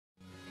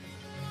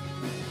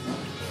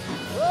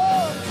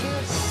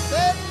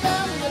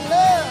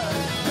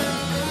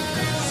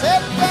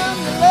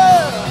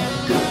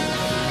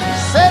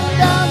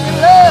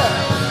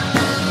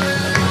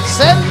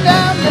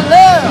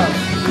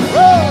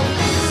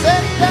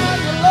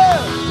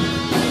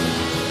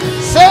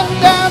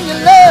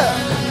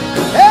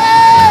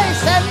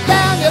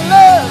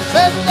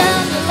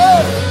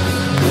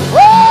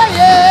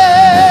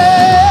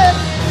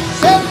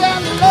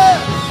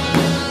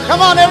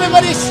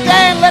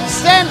Let's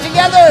stand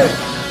together.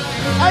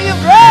 Are you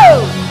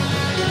proud?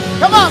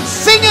 Come on,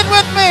 sing it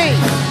with me.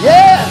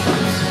 Yeah.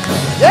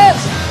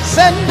 Yes.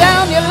 Send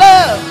down your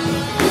love.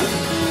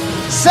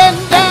 Send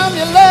down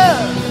your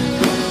love.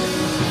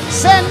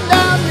 Send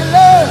down your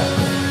love.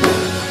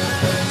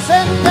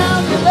 Send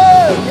down your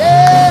love.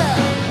 Yeah.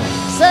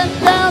 Send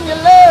down your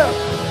love.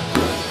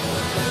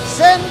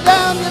 Send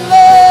down your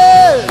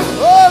love.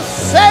 Oh,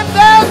 send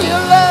down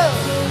your love.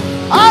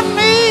 On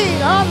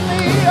me, on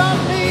me, on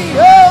me.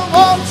 Oh,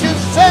 won't you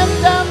send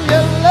down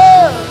your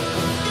love?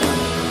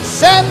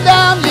 Send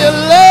down your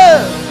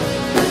love.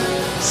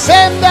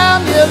 Send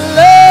down your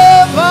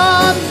love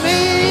on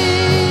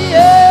me.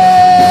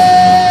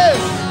 Yes.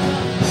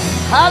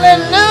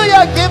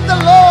 Hallelujah. Give the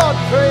Lord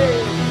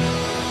praise.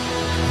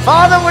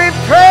 Father, we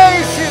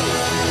praise you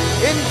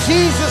in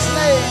Jesus'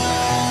 name.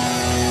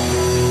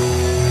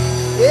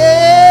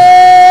 Yeah.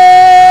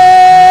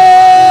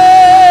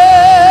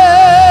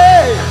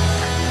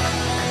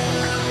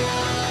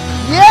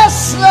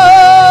 Yes,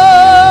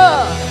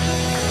 Lord.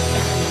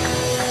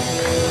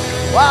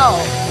 Wow.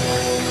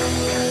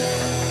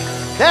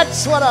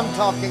 That's what I'm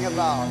talking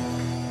about.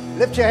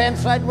 Lift your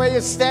hands right where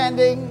you're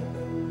standing.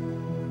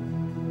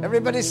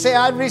 Everybody say,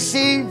 I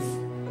receive.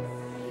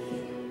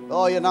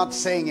 Oh, you're not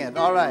saying it.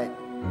 All right.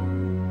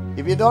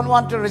 If you don't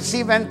want to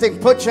receive anything,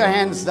 put your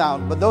hands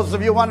down. But those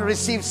of you who want to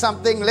receive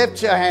something,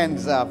 lift your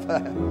hands up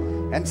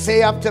and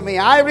say up to me,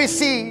 I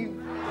receive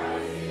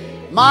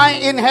my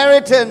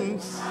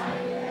inheritance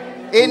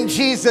in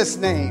Jesus'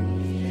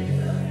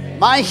 name.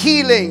 My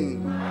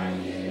healing,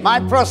 my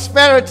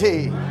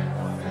prosperity,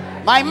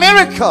 my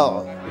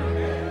miracle,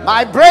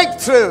 my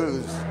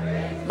breakthroughs,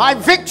 my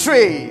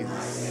victories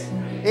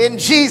in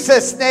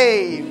Jesus'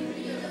 name.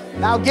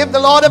 Now give the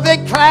Lord a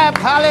big clap.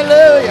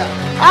 Hallelujah.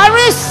 I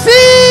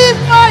receive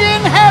my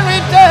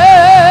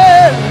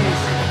inheritance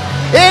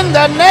in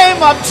the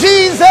name of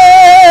Jesus.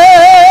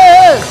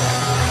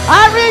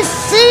 I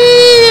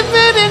receive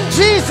it in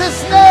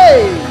Jesus'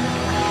 name.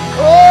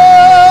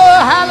 Oh,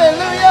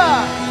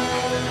 hallelujah.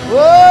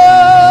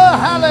 Oh,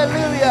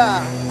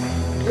 hallelujah.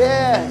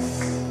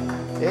 Yes.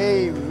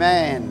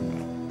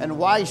 Amen. And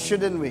why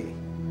shouldn't we?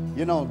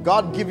 You know,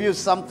 God give you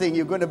something,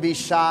 you're going to be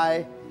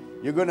shy.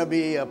 You're going to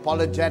be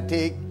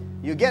apologetic.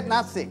 You get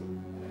nothing.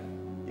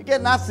 You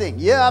get nothing.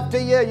 Year after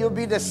year, you'll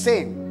be the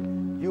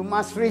same. You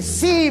must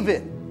receive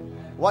it,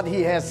 what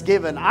He has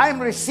given.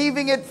 I'm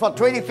receiving it for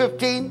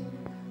 2015.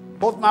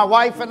 Both my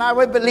wife and I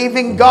were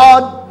believing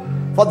God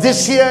for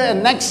this year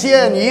and next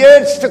year and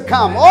years to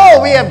come.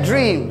 Oh, we have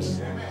dreams.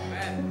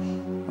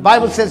 The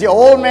Bible says your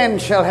old men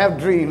shall have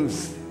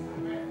dreams.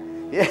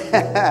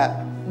 Yeah.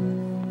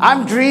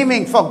 I'm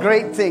dreaming for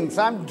great things.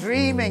 I'm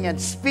dreaming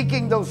and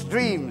speaking those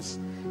dreams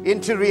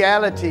into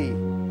reality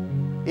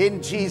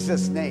in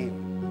Jesus'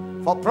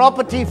 name. For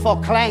property for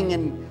Klang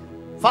in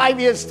 5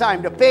 years'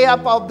 time to pay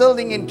up our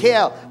building in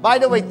KL. By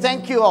the way,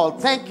 thank you all.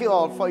 Thank you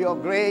all for your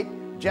great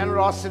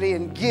generosity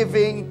in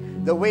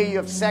giving, the way you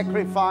have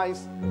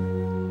sacrificed.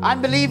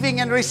 I'm believing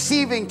and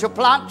receiving to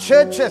plant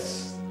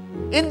churches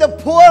in the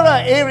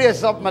poorer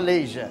areas of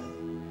Malaysia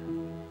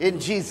in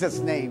Jesus'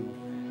 name.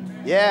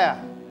 Yeah,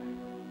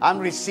 I'm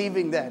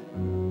receiving that.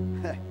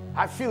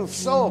 I feel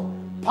so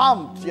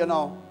pumped, you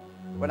know,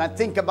 when I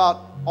think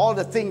about all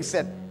the things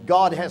that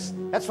God has.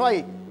 That's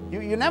why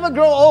you never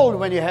grow old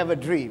when you have a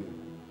dream.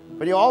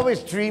 But you're always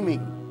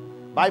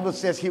dreaming. Bible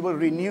says He will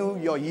renew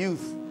your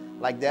youth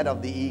like that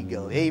of the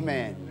eagle.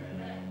 Amen.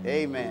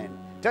 Amen.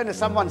 Turn to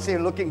someone and say,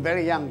 you're looking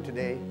very young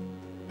today.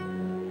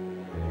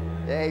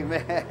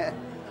 Amen.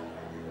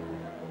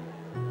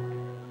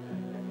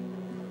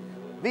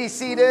 Be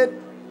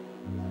seated.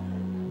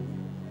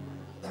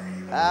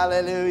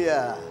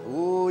 Hallelujah.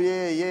 Oh,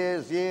 yeah,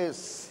 yes,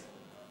 yes.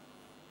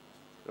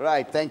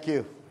 Right, thank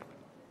you.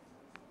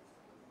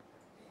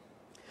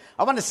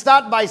 I want to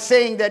start by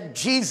saying that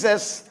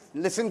Jesus,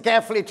 listen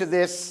carefully to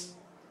this,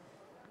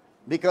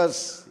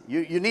 because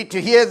you need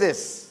to hear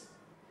this.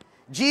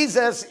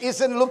 Jesus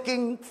isn't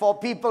looking for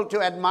people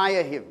to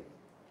admire Him.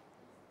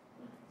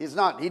 He's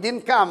not. He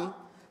didn't come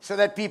so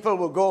that people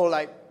will go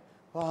like,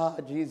 oh,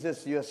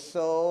 Jesus, you're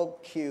so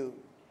cute.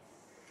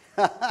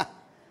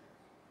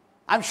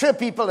 I'm sure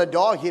people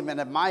adore Him and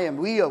admire Him.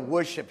 We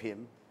worship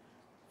Him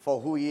for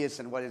who He is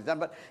and what He's done.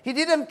 But He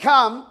didn't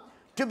come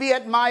to be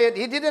admired.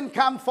 He didn't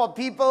come for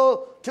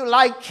people to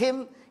like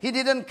Him. He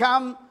didn't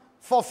come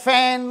for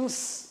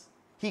fans.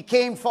 He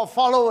came for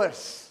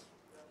followers.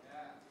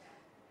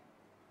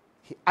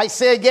 I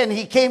say again,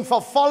 He came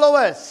for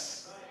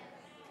followers.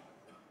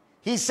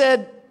 He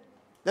said,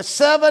 the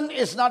servant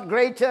is not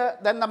greater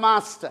than the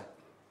master.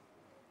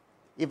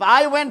 If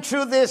I went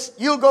through this,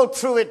 you'll go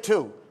through it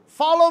too.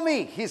 Follow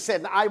me. He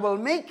said, I will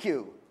make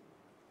you.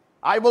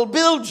 I will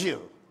build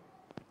you.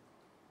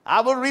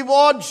 I will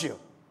reward you.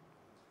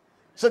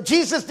 So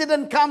Jesus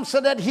didn't come so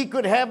that He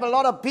could have a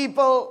lot of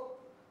people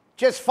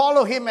just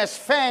follow Him as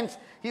fans.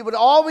 He would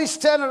always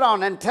turn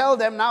around and tell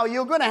them, now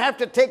you're going to have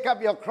to take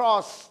up your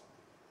cross.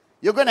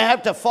 You're going to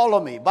have to follow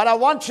me. But I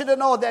want you to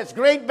know there's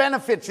great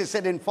benefits, He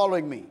said, in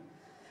following me.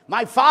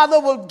 My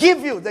Father will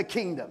give you the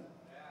kingdom.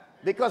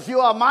 Because you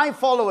are my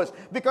followers.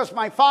 Because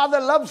my Father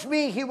loves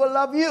me, He will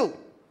love you.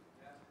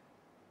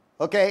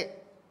 Okay?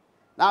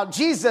 Now,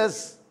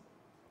 Jesus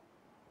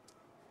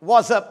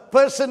was a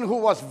person who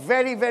was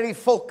very, very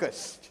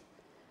focused.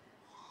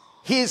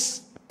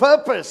 His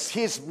purpose,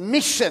 his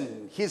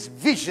mission, his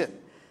vision.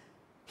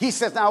 He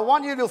says, now I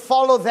want you to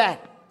follow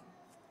that.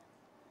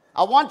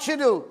 I want you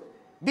to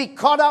be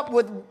caught up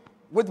with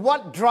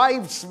what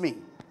drives me.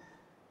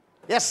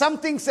 There are some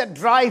things that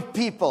drive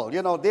people.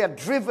 You know, they are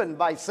driven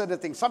by certain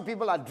things. Some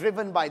people are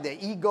driven by their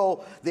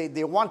ego.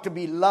 They want to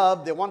be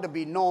loved. They want to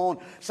be known.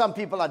 Some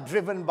people are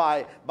driven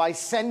by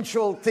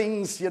sensual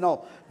things. You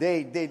know,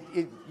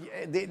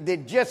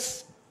 they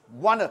just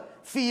want to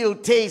feel,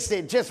 taste.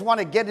 They just want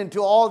to get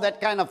into all that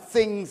kind of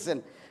things.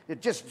 And they're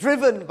just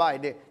driven by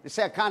it. They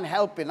say, I can't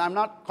help it. I'm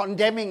not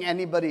condemning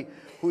anybody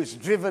who is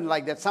driven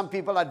like that. Some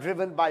people are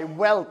driven by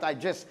wealth. I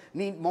just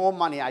need more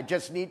money. I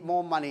just need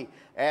more money.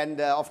 And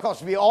of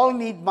course, we all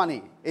need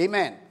money.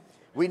 Amen.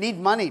 We need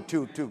money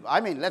I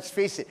mean, let's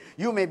face it.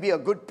 You may be a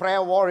good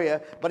prayer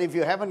warrior, but if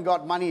you haven't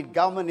got money,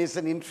 government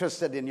isn't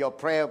interested in your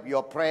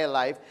prayer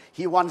life.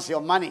 He wants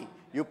your money.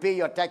 You pay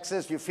your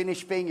taxes, you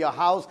finish paying your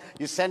house,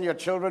 you send your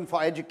children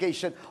for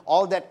education.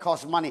 All that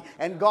costs money.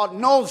 And God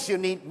knows you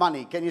need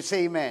money. Can you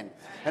say amen?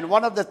 And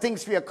one of the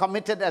things we are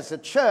committed as a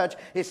church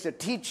is to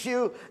teach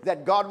you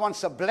that God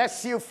wants to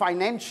bless you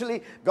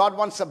financially. God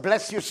wants to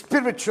bless you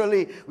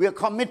spiritually. We are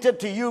committed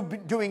to you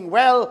doing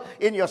well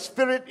in your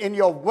spirit, in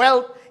your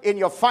wealth, in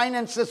your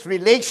finances,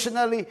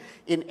 relationally,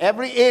 in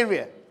every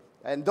area.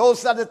 And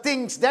those are the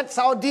things, that's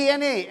our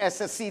DNA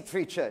as a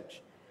C3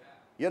 church.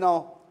 You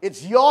know,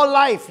 it's your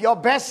life, your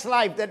best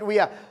life that we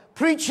are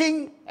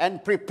preaching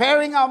and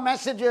preparing our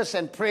messages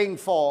and praying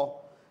for,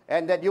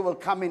 and that you will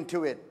come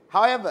into it.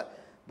 However,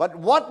 but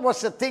what was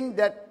the thing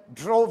that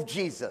drove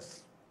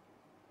Jesus?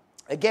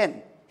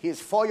 Again, He is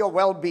for your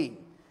well-being.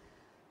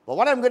 But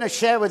what I'm going to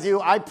share with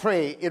you, I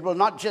pray it will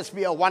not just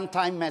be a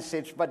one-time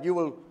message, but you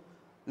will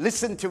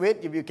listen to it.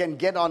 If you can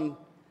get on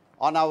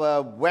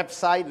our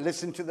website,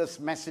 listen to these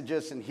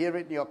messages and hear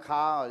it in your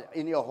car, or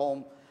in your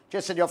home,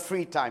 just at your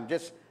free time.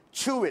 Just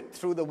chew it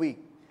through the week.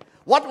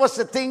 What was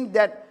the thing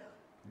that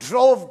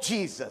drove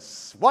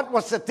Jesus? What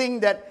was the thing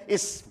that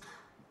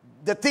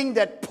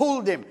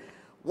pulled Him?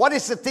 What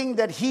is the thing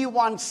that He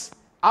wants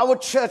our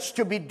church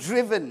to be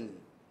driven?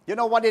 You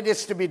know what it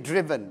is to be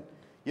driven?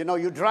 You know,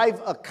 you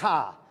drive a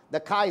car. The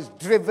car is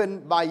driven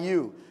by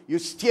you. You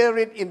steer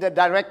it in the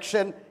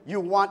direction you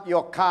want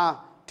your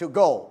car to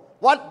go.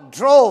 What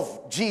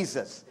drove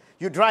Jesus?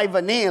 You drive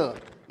a nail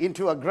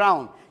into a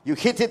ground. You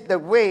hit it the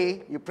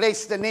way, you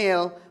place the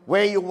nail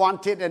where you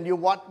want it, and you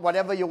want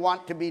whatever you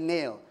want to be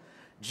nailed.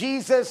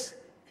 Jesus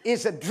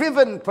is a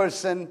driven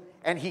person,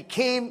 and He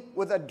came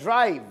with a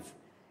drive.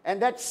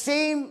 And that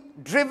same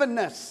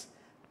drivenness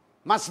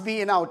must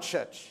be in our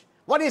church.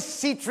 What is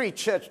C3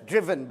 Church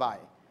driven by?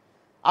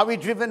 Are we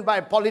driven by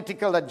a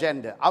political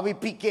agenda? Are we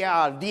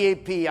PKR,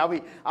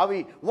 DAP?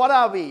 What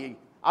are we?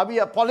 Are we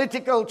a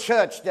political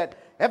church that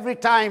every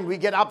time we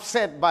get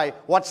upset by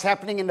what's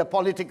happening in the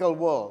political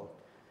world?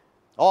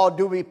 Or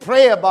do we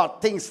pray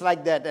about things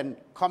like that and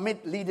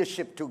commit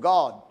leadership to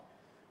God?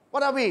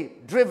 What are we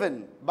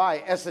driven by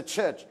as a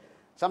church?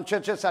 Some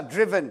churches are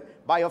driven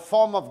by a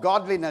form of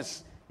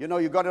godliness. You know,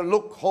 you got to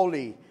look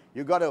holy.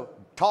 You got to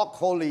talk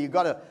holy. You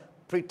got to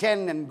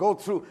pretend and go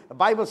through. The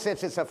Bible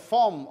says it's a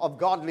form of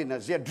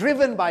godliness. You're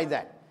driven by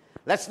that.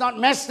 Let's not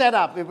mess that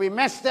up. If we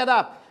mess that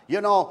up, you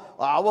know,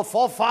 our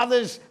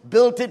forefathers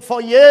built it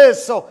for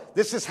years, so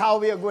this is how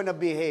we are going to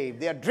behave.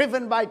 They are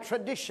driven by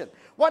tradition.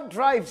 What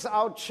drives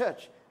our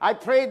church? I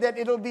pray that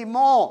it'll be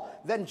more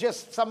than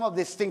just some of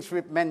these things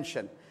we've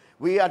mentioned.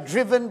 We are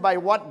driven by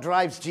what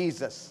drives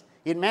Jesus.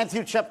 In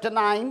Matthew chapter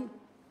 9,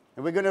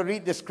 and we're going to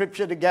read the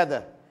scripture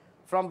together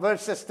from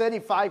verses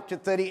 35 to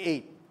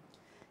 38.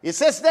 It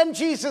says, Then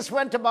Jesus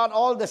went about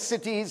all the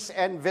cities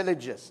and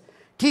villages,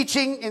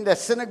 teaching in the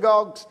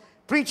synagogues,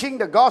 preaching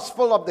the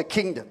gospel of the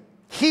kingdom,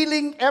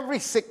 healing every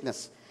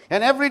sickness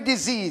and every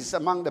disease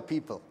among the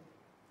people.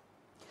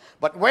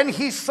 But when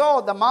He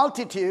saw the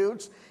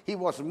multitudes, He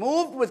was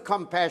moved with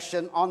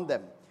compassion on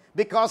them,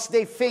 because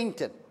they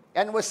fainted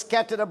and were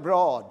scattered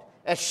abroad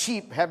as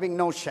sheep having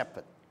no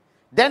shepherd.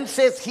 Then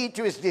says He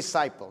to His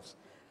disciples,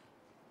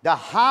 The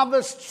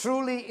harvest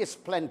truly is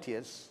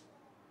plenteous,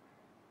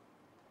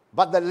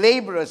 but the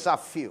laborers are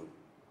few.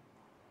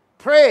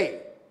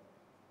 Pray,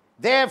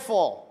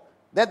 therefore,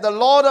 that the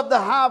Lord of the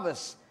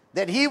harvest,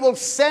 that He will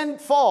send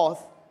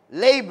forth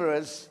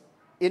laborers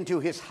into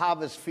His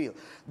harvest field.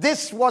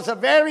 This was a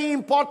very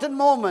important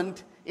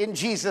moment in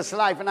Jesus'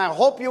 life, and I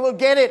hope you will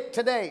get it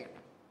today.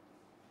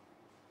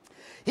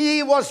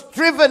 He was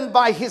driven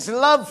by His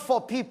love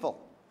for people.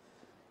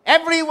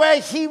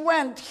 Everywhere He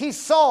went, He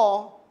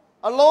saw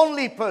a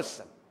lonely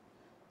person.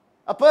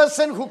 A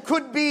person who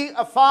could be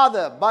a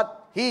father,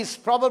 but he's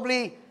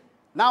probably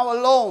now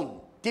alone,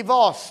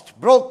 divorced,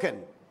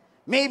 broken.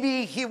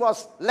 Maybe he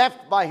was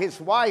left by his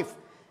wife.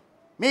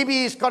 Maybe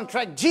he's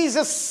contract.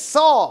 Jesus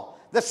saw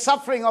the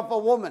suffering of a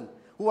woman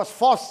who was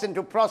forced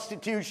into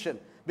prostitution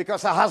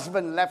because her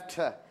husband left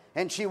her.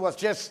 and she was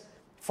just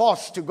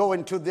forced to go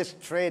into this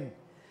trade.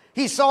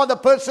 He saw the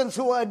persons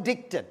who were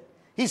addicted.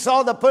 He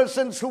saw the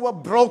persons who were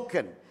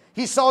broken.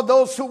 He saw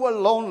those who were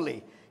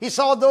lonely. He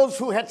saw those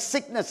who had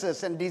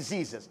sicknesses and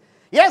diseases.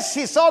 Yes,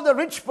 he saw the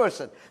rich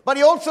person, but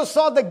he also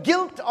saw the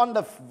guilt on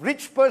the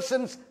rich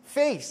person's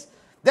face,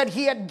 that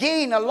he had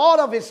gained a lot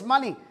of his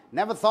money,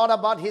 never thought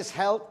about his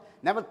health,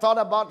 never thought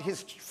about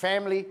his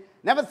family,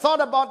 never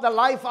thought about the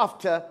life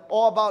after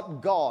or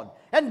about God.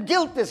 And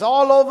guilt is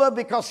all over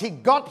because he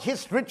got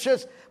his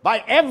riches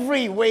by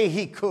every way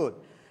he could.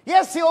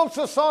 Yes, he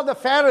also saw the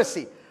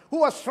Pharisee who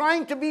was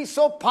trying to be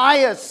so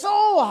pious,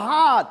 so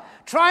hard,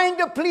 trying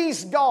to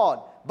please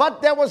God.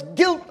 But there was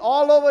guilt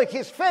all over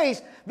his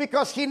face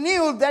because he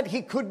knew that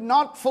he could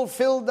not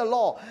fulfill the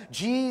law.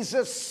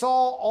 Jesus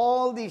saw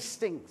all these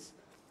things.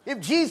 If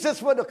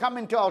Jesus were to come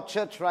into our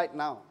church right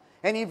now,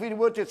 and if he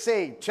were to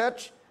say,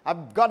 church,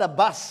 I've got a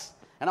bus,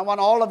 and I want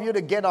all of you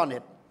to get on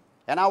it,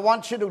 and I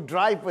want you to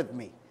drive with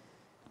me.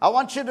 I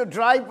want you to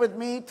drive with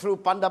me through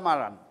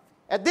Pandamaran.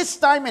 At this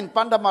time in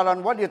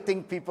Pandamaran, what do you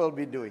think people will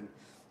be doing?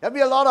 There'll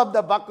be a lot of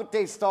the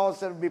bakute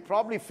stores that will be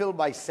probably filled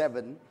by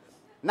 7.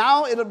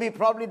 Now it'll be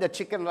probably the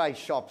chicken rice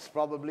shops,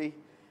 probably,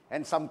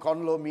 and some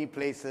konlo mee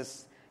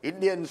places.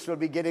 Indians will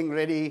be getting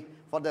ready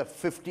for the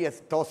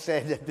 50th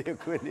thosai that they're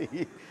going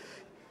to eat.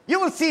 You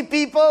will see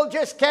people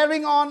just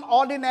carrying on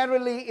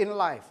ordinarily in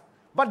life.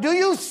 But do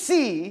you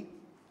see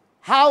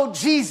how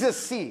Jesus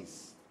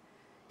sees?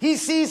 He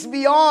sees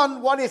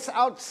beyond what is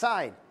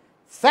outside.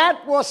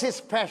 That was his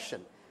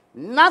passion.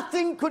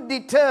 Nothing could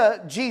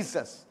deter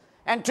Jesus.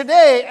 And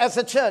today, as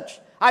a church,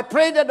 I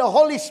pray that the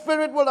Holy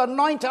Spirit will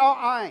anoint our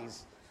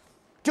eyes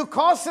to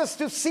cause us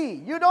to see.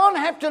 You don't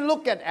have to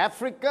look at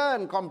Africa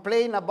and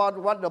complain about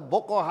what the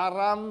Boko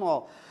Haram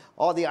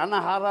or the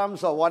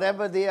Anaharams or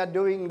whatever they are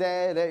doing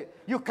there.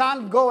 You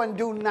can't go and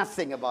do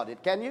nothing about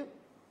it, can you?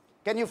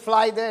 Can you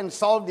fly there and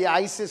solve the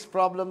ISIS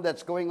problem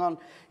that's going on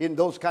in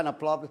those kind of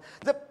problems?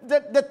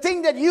 The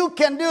thing that you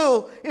can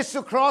do is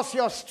to cross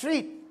your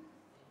street,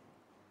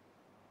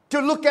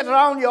 to look at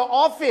around your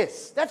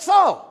office. That's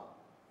all.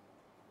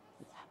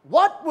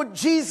 What would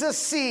Jesus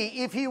see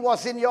if he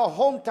was in your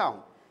hometown,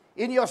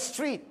 in your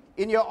street,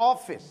 in your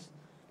office?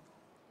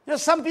 You know,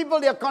 some people,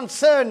 they're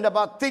concerned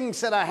about things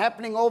that are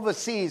happening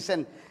overseas,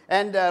 and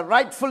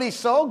rightfully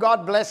so,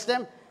 God bless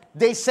them.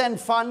 They send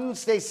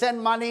funds, they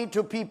send money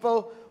to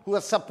people who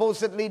are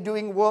supposedly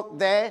doing work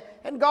there,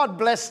 and God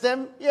bless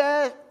them.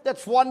 Yeah,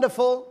 that's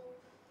wonderful.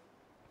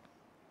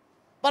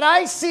 But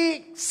I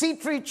see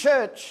C3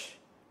 Church,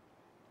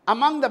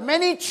 among the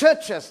many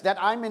churches that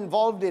I'm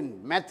involved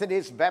in,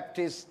 Methodist,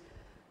 Baptist,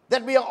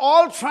 that we are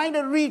all trying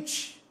to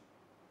reach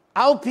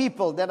our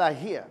people that are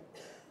here.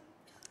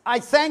 I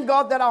thank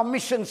God that our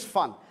missions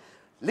fund.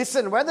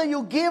 Listen, whether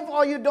you give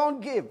or you don't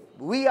give,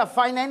 we are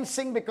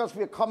financing because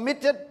we are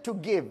committed to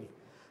give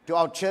to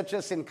our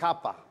churches in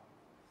Kappa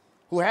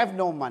who have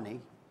no money,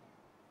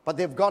 but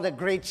they've got a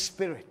great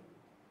spirit.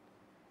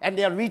 And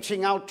they're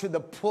reaching out to the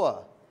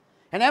poor.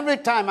 And every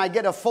time I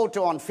get a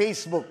photo on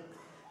Facebook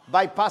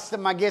by Pastor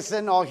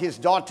Magesan or his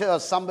daughter or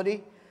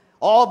somebody,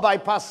 or by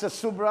Pastor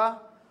Subra,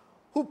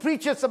 who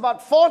preaches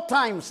about 4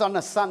 times on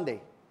a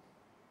Sunday,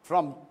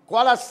 from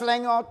Kuala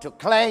Selangor to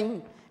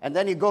Klang, and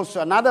then he goes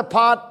to another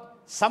part,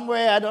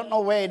 somewhere, I don't know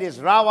where it is,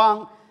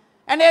 Rawang.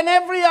 And then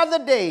every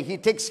other day, he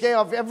takes care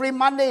of, every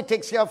Monday, he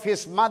takes care of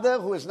his mother,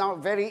 who is now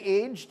very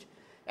aged.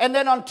 And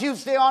then on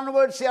Tuesday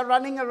onwards, they are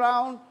running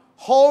around,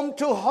 home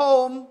to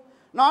home,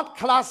 not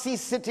classy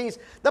cities.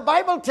 The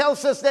Bible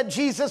tells us that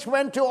Jesus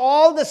went to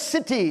all the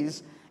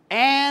cities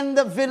and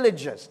the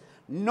villages.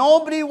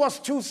 Nobody was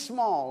too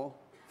small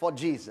for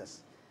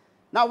Jesus.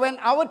 Now, when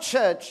our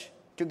church,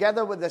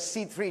 together with the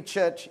C3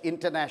 Church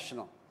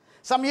International,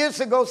 some years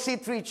ago,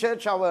 C3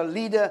 Church, our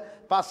leader,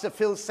 Pastor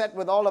Phil, sat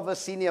with all of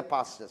us senior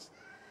pastors.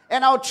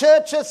 And our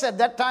churches at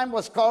that time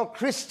was called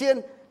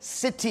Christian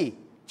City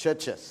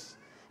Churches.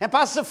 And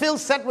Pastor Phil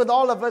sat with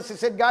all of us. He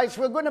said, guys,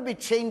 we're going to be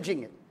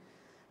changing it.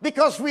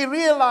 Because we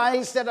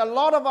realize that a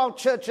lot of our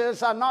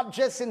churches are not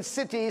just in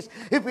cities.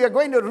 If we are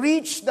going to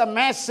reach the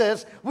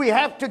masses, we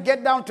have to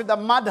get down to the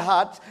mud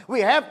huts.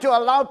 We have to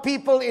allow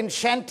people in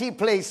shanty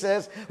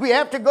places. We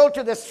have to go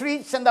to the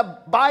streets and the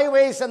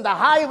byways and the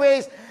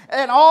highways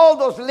and all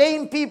those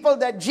lame people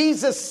that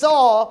Jesus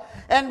saw.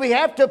 And we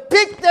have to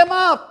pick them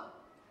up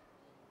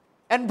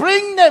and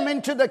bring them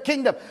into the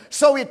kingdom.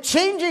 So we're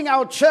changing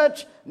our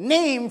church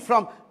name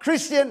from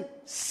Christian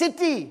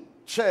City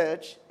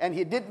Church, and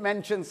he did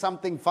mention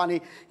something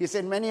funny. He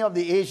said many of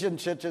the Asian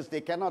churches,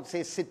 they cannot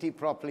say city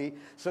properly,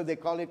 so they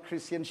call it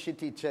Christian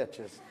Shitty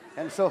churches.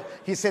 And so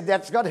he said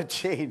that's got to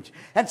change.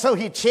 And so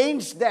he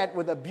changed that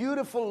with a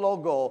beautiful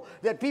logo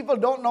that people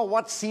don't know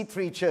what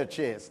C3 Church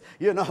is.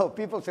 You know,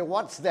 people say,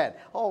 what's that?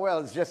 Oh, well,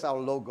 it's just our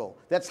logo.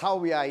 That's how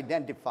we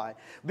identify.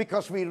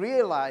 Because we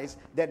realize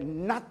that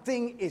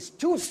nothing is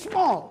too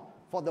small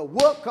for the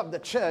work of the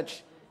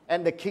church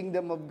and the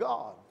kingdom of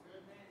God.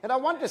 And I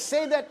want to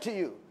say that to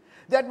you,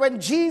 that when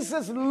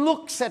Jesus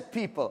looks at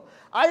people,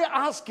 I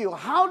ask you,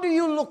 how do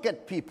you look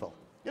at people?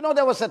 You know,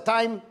 there was a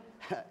time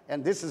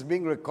and this is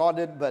being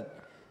recorded, but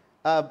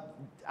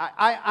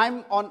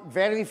I'm on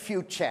very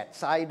few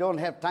chats. I don't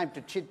have time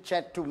to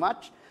chit-chat too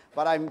much,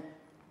 but I'm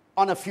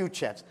on a few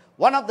chats.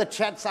 One of the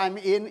chats I'm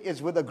in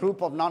is with a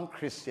group of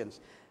non-Christians.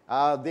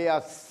 They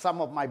are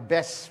some of my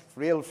best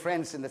real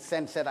friends in the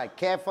sense that I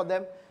care for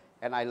them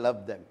and I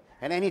love them.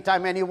 And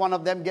anytime any one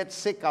of them gets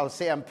sick, I'll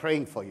say, I'm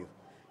praying for you.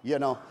 You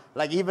know,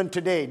 like even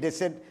today, they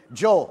said,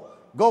 Joe,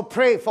 go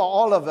pray for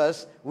all of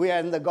us. We are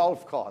in the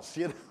golf course,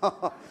 you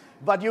know.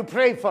 But you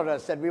pray for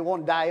us that we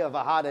won't die of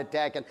a heart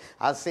attack. And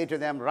I'll say to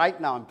them,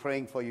 right now I'm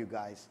praying for you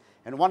guys.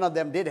 And one of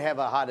them did have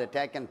a heart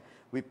attack, and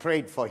we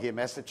prayed for him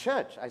as a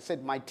church. I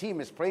said, my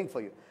team is praying for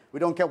you. We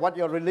don't care what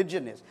your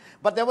religion is.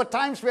 But there were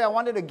times where I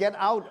wanted to get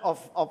out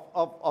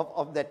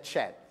of that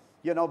chat,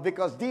 you know,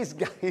 because these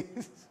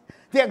guys,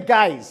 they're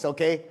guys,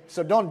 okay?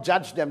 So don't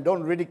judge them,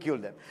 don't ridicule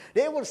them.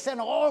 They will send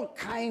all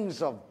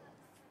kinds of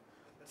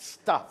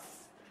stuff.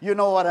 You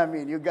know what I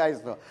mean? You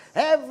guys know.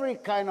 Every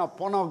kind of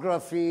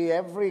pornography,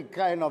 every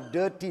kind of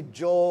dirty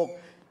joke,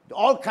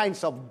 all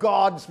kinds of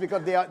gods,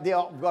 because they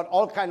got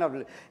all kind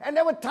of... And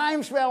there were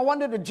times where I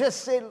wanted to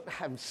just say,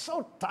 I'm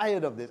so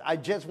tired of this. I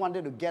just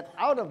wanted to get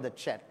out of the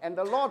chat. And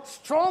the Lord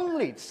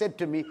strongly said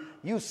to me,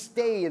 you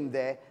stay in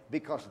there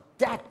because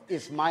that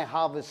is my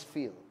harvest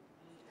field.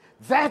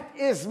 That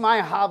is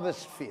my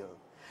harvest field.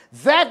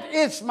 That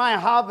is my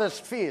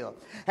harvest field.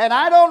 And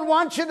I don't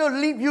want you to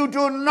leave. You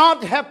do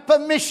not have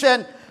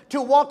permission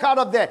to walk out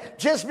of there.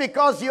 Just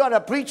because you are a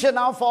preacher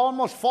now for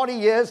almost 40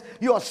 years,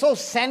 you are so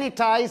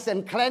sanitized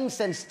and cleansed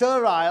and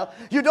sterile,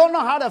 you don't know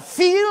how to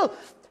feel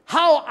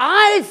how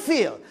I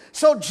feel.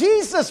 So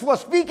Jesus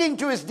was speaking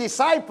to his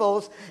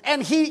disciples,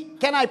 and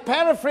can I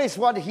paraphrase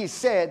what he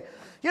said?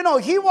 You know,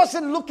 he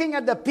wasn't looking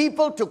at the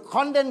people to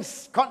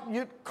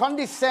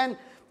condescend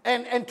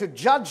and to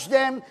judge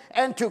them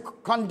and to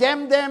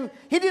condemn them.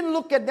 He didn't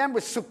look at them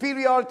with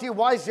superiority.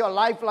 Why is your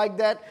life like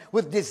that?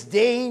 With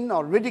disdain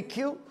or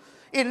ridicule.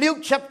 In Luke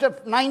chapter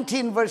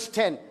 19, verse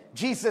 10,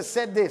 Jesus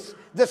said this,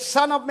 the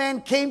Son of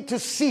Man came to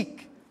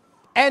seek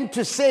and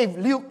to save.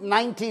 Luke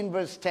 19,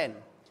 verse 10.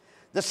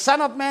 The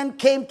Son of Man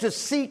came to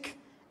seek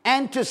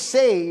and to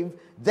save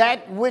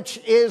that which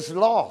is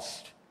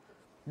lost.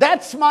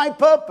 That's my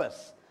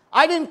purpose.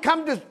 I didn't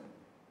come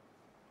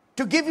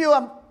to give you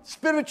a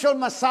spiritual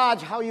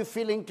massage. How are you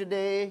feeling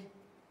today?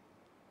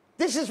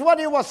 This is what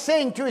he was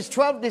saying to his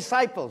 12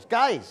 disciples.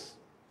 Guys,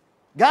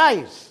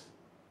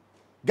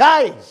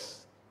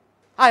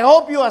 I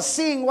hope you are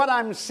seeing what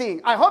I'm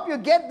seeing. I hope you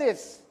get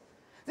this.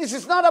 This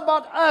is not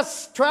about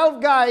us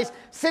 12 guys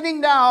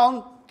sitting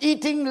down,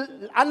 eating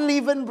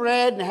unleavened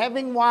bread and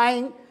having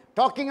wine,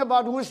 talking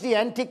about who's the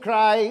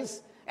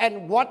Antichrist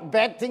and what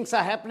bad things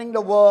are happening in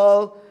the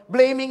world,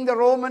 blaming the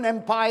Roman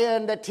Empire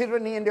and the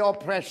tyranny and the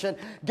oppression.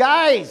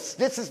 Guys,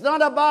 this is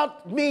not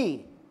about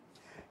me.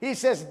 He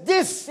says,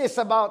 this is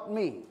about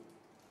me.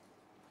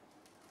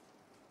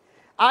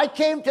 I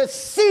came to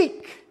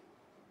seek,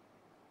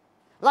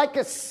 like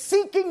a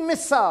seeking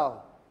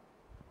missile.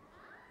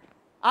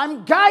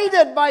 I'm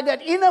guided by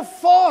that inner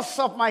force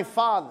of my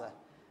Father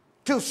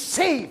to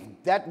save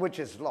that which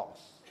is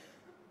lost.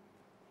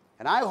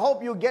 And I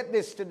hope you get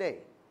this today.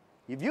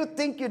 If you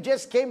think you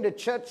just came to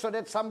church so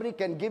that somebody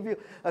can give you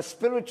a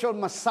spiritual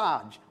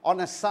massage on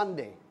a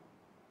Sunday,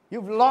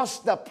 you've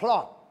lost the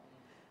plot.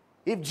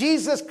 If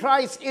Jesus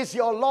Christ is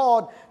your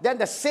Lord, then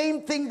the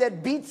same thing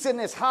that beats in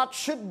his heart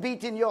should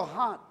beat in your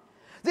heart.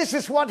 This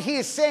is what he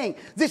is saying.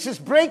 This is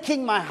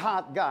breaking my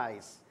heart,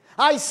 guys.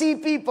 I see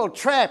people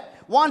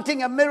trapped,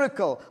 wanting a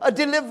miracle, a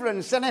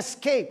deliverance, an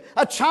escape,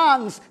 a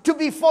chance to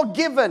be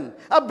forgiven,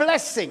 a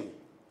blessing.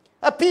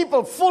 A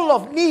people full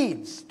of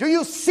needs. Do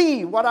you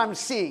see what I'm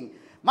seeing?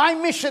 My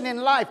mission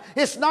in life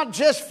is not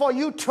just for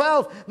you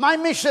 12. My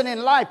mission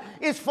in life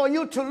is for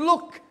you to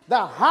look.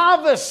 The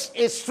harvest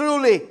is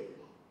truly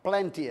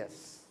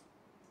plenteous.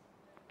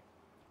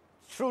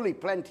 Truly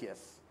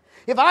plenteous.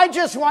 If I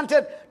just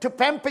wanted to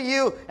pamper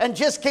you and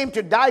just came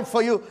to die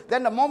for you,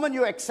 then the moment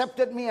you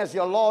accepted me as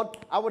your Lord,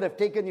 I would have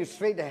taken you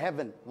straight to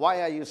heaven.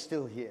 Why are you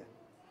still here?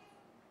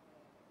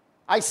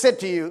 I said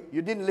to you,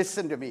 you didn't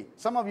listen to me.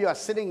 Some of you are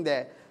sitting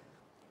there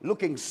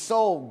looking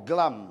so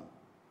glum.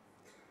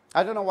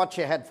 I don't know what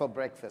you had for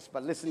breakfast,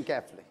 but listen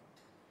carefully.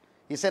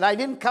 He said, I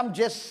didn't come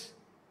just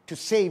to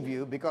save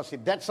you, because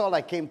if that's all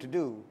I came to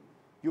do,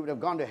 you would have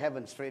gone to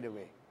heaven straight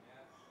away.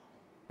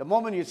 The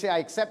moment you say, I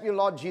accept you,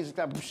 Lord Jesus,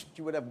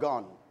 you would have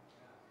gone.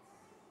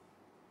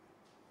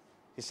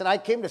 He said, I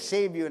came to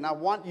save you, and I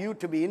want you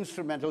to be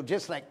instrumental,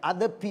 just like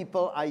other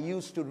people I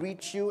used to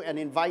reach you and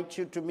invite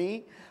you to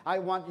me. I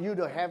want you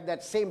to have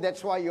that same.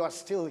 That's why you are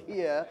still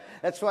here.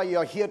 That's why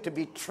you're here to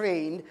be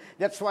trained.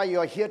 That's why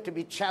you're here to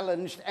be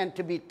challenged and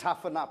to be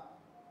toughened up.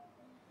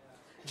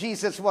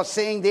 Jesus was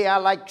saying they are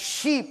like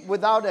sheep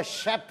without a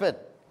shepherd.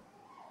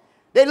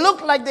 They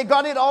look like they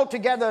got it all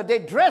together. They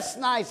dress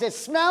nice, they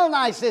smell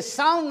nice, they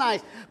sound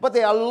nice, but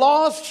they are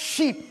lost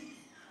sheep.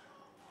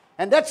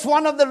 And that's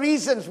one of the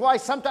reasons why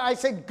sometimes I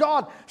say,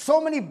 God,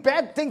 so many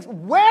bad things.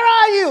 Where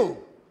are you?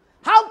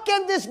 How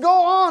can this go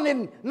on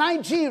in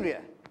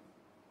Nigeria?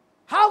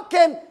 How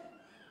can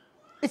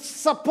It's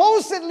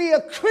supposedly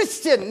a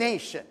Christian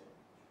nation.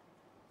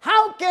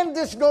 How can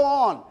this go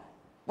on?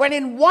 When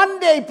in one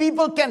day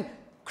people can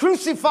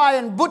crucify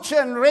and butcher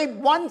and rape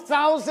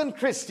 1,000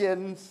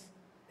 Christians,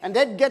 and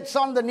that gets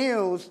on the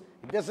news,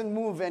 it doesn't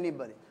move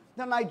anybody.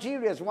 Now,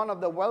 Nigeria is one of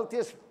the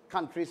wealthiest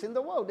countries in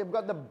the world. They've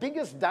got the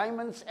biggest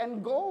diamonds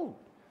and gold.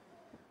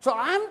 So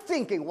I'm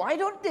thinking, why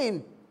don't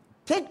they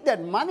take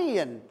that money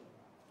and,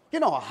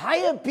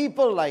 hire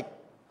people like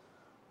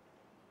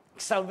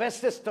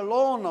Sylvester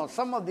Stallone or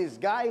some of these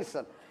guys?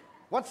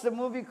 What's the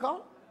movie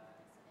called?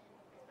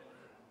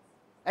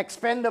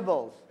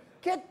 Expendables.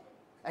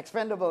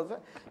 Expendables.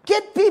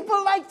 Get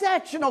people like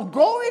that,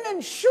 go in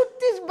and shoot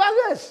these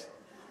buggers.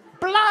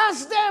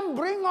 Blast them.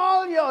 Bring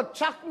all your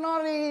Chuck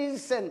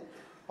Norris and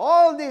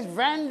all these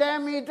Van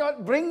Damme,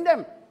 bring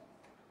them.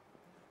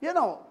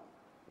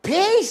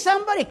 Pay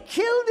somebody,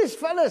 kill these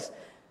fellas.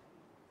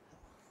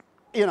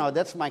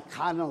 That's my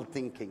carnal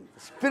thinking.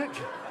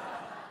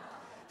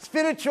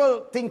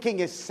 Spiritual thinking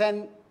is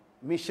send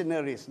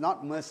missionaries,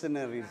 not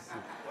mercenaries.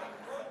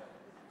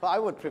 Well, I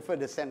would prefer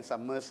to send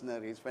some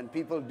mercenaries when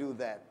people do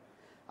that.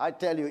 I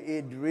tell you,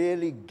 it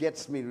really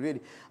gets me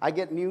really. I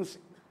get news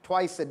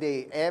twice a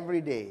day,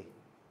 every day,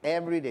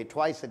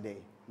 twice a day.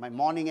 My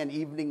morning and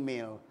evening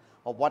mail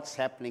of what's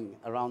happening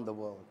around the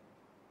world.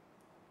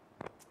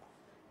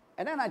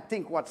 And then I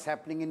think what's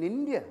happening in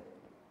India.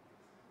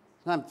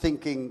 And I'm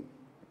thinking,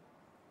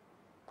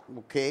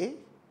 okay,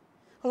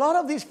 a lot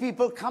of these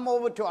people come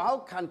over to our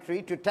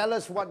country to tell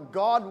us what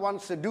God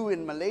wants to do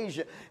in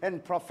Malaysia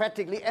and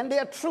prophetically, and they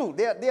are true.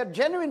 They are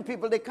genuine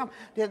people. They come,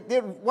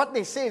 what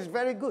they say is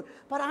very good.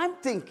 But I'm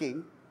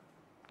thinking,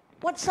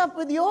 what's up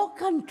with your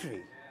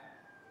country?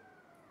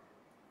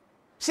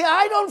 See,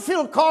 I don't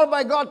feel called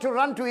by God to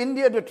run to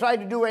India to try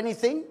to do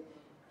anything.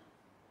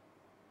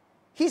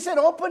 He said,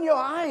 open your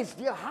eyes.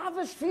 Your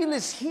harvest field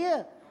is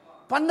here.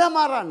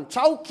 Pandamaran,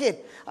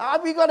 Chowkit.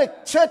 We got a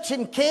church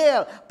in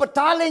KL,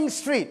 Pataling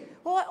Street.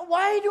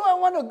 Why do I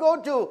want to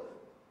go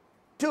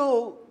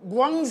to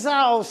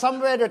Guangzhou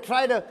somewhere to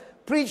try to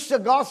preach the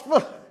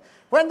gospel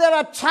when there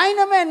are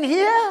Chinamen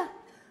here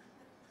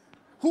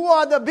who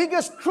are the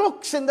biggest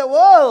crooks in the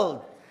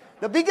world?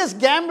 The biggest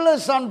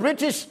gamblers on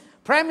British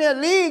Premier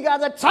League are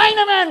the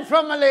Chinamen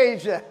from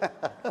Malaysia.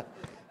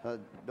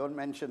 Don't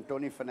mention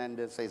Tony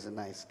Fernandez, he's a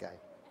nice guy.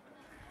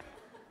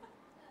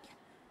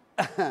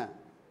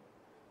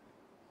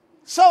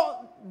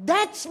 So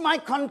that's my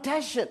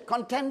contention.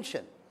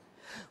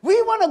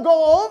 We want to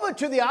go over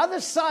to the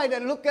other side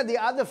and look at the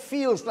other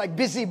fields like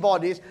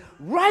busybodies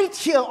right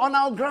here on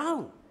our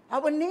ground.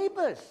 Our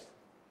neighbors.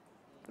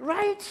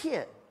 Right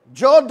here.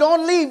 Joe,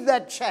 don't leave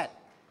that chat.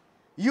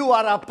 You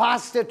are a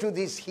pastor to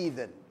these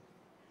heathen.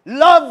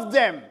 Love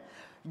them.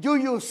 Do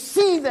you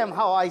see them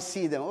how I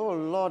see them? Oh,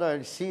 Lord,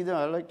 I see them.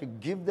 I like to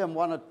give them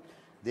one.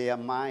 They are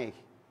mine.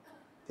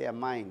 They are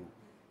mine.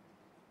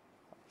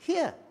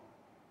 Here.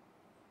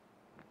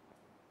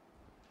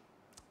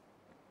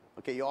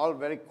 Okay, you're all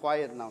very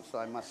quiet now, so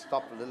I must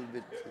stop a little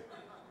bit.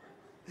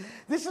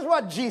 This is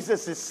what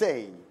Jesus is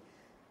saying.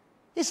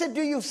 He said,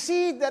 do you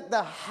see that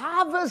the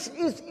harvest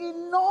is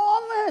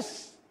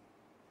enormous?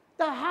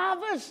 The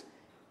harvest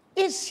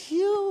is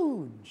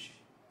huge.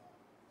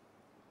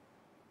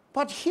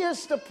 But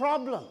here's the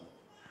problem.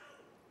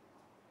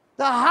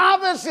 The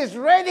harvest is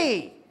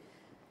ready.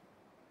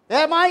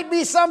 There might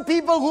be some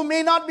people who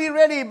may not be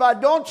ready, but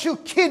don't you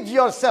kid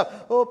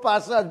yourself. Oh,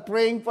 Pastor, I was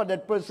praying for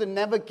that person,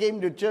 never came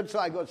to church, so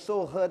I got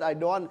so hurt.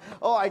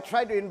 I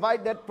tried to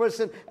invite that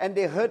person and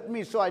they hurt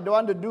me, so I don't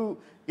want to do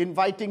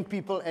inviting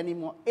people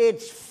anymore.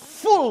 It's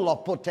full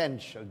of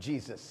potential,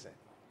 Jesus said.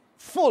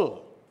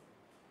 Full.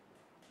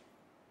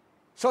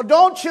 So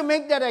don't you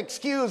make that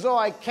excuse, oh,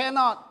 I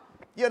cannot.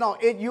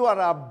 You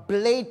are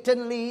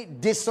blatantly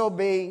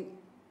disobeying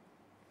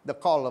the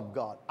call of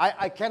God.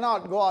 I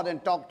cannot go out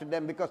and talk to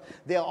them because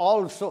they're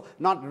also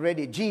not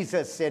ready.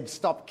 Jesus said,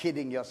 stop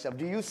kidding yourself.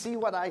 Do you see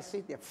what I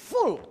see? They're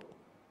full.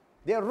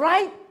 They're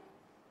ripe.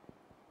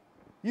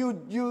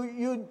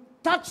 You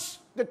touch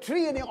the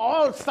tree and they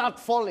all start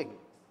falling.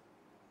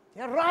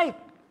 They're ripe.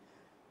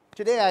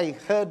 Today I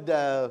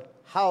heard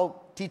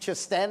how Teacher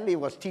Stanley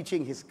was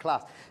teaching his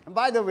class. And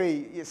by the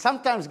way,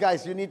 sometimes,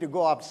 guys, you need to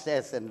go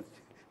upstairs and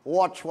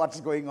watch what's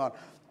going on.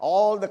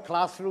 All the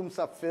classrooms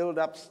are filled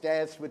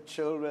upstairs with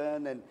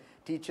children and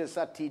teachers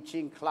are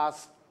teaching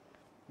classes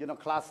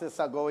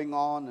are going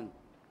on. And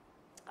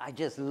I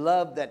just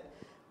love that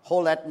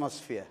whole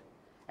atmosphere.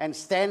 And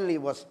Stanley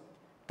was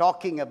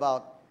talking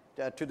about,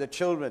 to the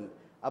children,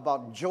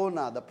 about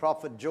Jonah, the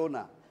prophet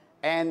Jonah,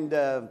 and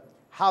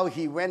how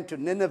he went to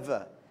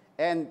Nineveh.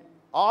 And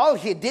all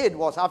he did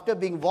was, after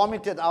being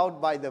vomited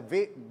out by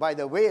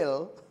the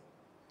whale,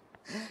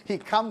 he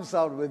comes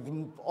out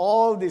with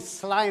all this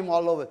slime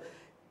all over.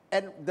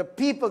 And the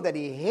people that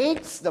he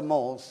hates the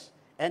most,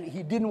 and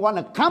he didn't want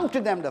to come to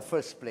them in the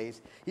first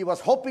place, he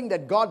was hoping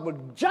that God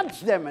would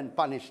judge them and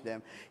punish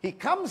them. He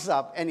comes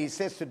up and he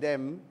says to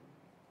them,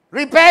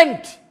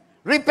 repent,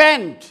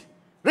 repent,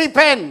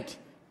 repent.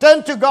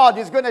 Turn to God,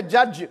 he's going to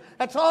judge you.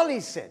 That's all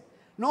he said.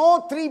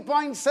 No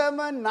 3-point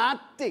sermon,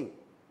 nothing.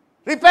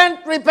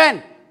 Repent,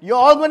 repent. You're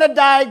all going to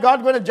die.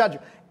 God's going to judge you.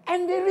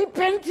 And they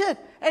repented.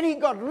 And he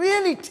got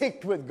really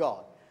ticked with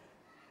God.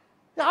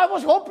 I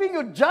was hoping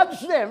you'd judge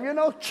them,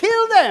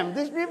 kill them,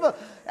 these people.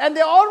 And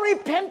they all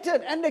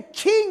repented. And the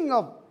king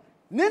of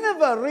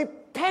Nineveh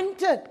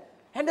repented.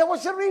 And there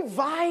was a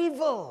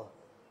revival.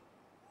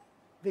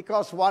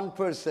 Because one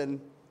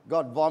person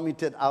got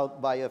vomited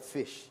out by a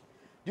fish.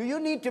 Do you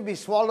need to be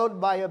swallowed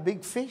by a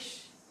big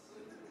fish?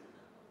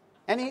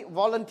 Any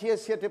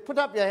volunteers here to put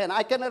up your hand?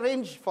 I can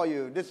arrange for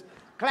you. This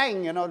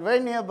Klang, very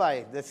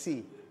nearby the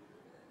sea.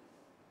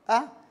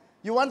 Huh?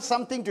 You want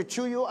something to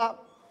chew you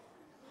up?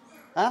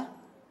 Huh?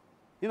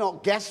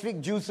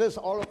 Gastric juices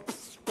all.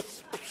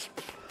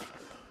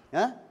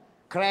 Huh?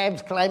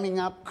 Crabs climbing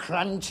up,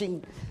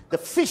 crunching. The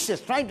fish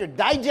is trying to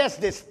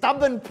digest this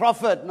stubborn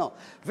prophet. No,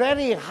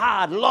 very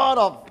hard, lot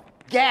of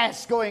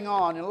gas going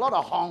on, and a lot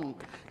of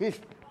honk. He's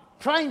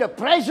trying to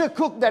pressure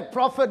cook that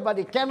prophet, but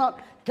he cannot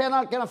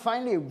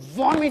finally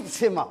vomits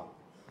him out.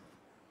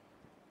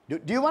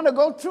 Do you want to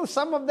go through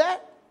some of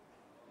that?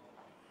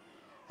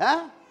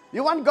 Huh?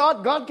 You want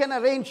God? God can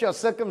arrange your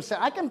circumstance.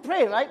 I can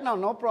pray right now,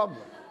 no problem.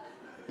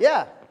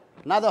 Yeah.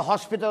 Another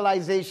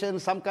hospitalization,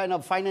 some kind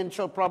of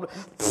financial problem.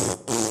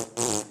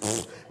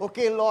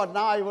 Okay, Lord,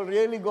 now I will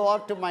really go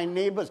out to my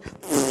neighbors.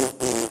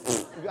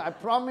 I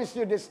promise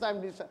you this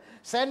time.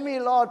 Send me,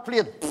 Lord,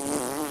 please.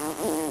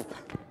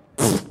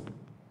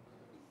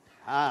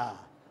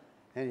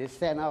 And you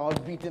stand out all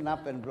beaten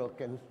up and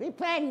broken.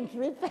 Repent,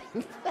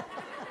 repent.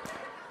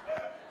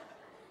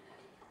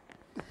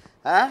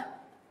 Huh?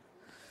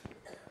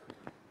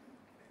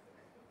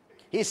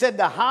 He said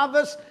the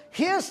harvest,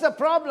 here's the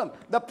problem.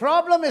 The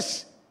problem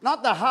is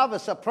not the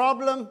harvest. The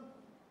problem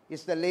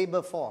is the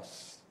labor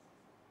force.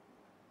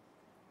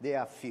 They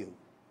are few.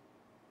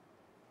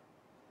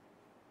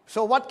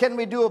 So what can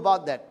we do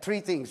about that?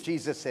 3 things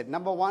Jesus said.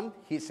 Number 1,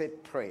 he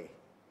said pray.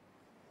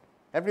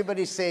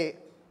 Everybody say,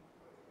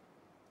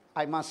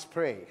 I must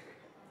pray.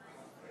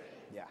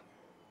 Yeah.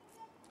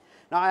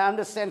 Now I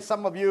understand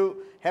some of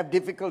you have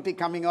difficulty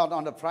coming out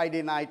on a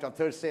Friday night or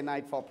Thursday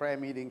night for prayer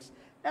meetings.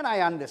 And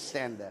I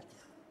understand that.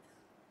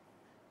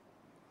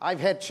 I've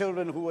had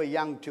children who were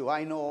young too.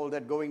 I know all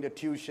that going to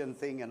tuition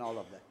thing and all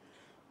of that.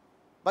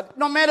 But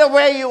no matter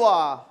where you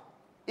are,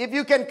 if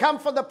you can come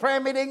for the prayer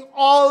meeting,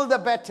 all the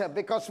better,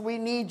 because we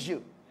need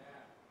you.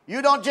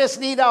 You don't just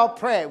need our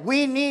prayer.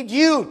 We need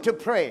you to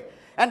pray.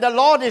 And the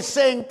Lord is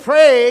saying,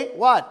 pray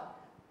what?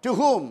 To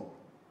whom?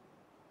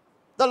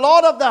 The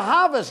Lord of the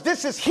harvest.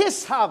 This is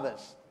His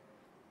harvest.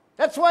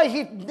 That's why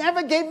He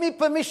never gave me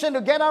permission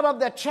to get out of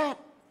that chat.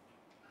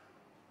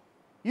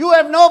 You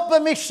have no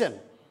permission.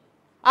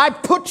 I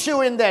put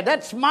you in there.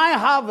 That's my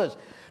harvest.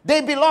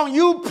 They belong.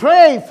 You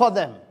pray for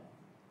them.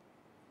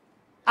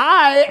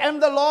 I am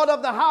the Lord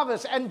of the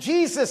harvest. And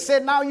Jesus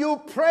said, now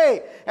you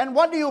pray. And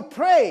what do you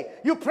pray?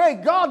 You pray,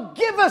 God,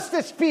 give us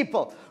this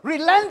people.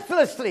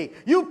 Relentlessly.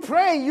 You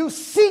pray, you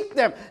seek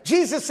them.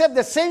 Jesus said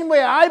the same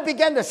way I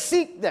began to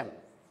seek them.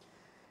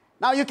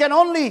 Now you can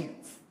only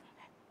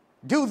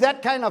do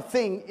that kind of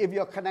thing if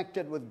you're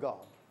connected with God.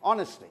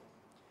 Honestly.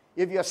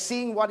 If you're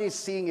seeing what He's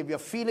seeing, if you're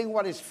feeling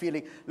what He's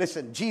feeling.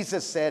 Listen,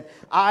 Jesus said,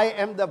 I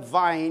am the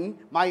vine,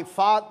 my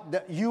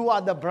Father, you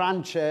are the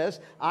branches.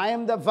 I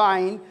am the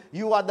vine,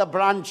 you are the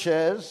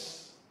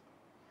branches.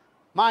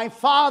 My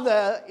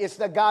Father is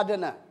the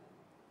gardener.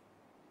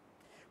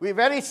 We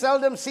very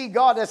seldom see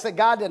God as a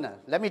gardener.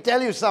 Let me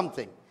tell you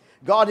something.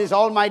 God is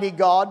Almighty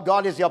God.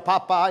 God is your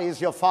Papa, He is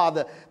your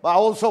Father. But I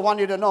also want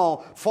you to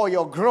know, for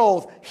your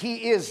growth,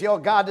 He is your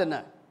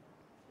gardener.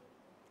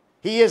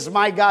 He is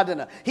my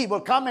gardener. He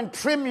will come and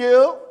trim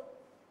you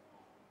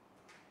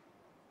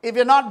if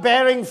you're not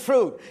bearing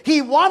fruit.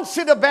 He wants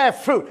you to bear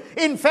fruit.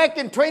 In fact,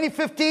 in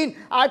 2015,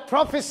 I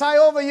prophesy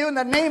over you in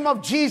the name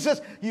of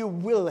Jesus, you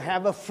will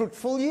have a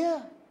fruitful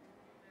year.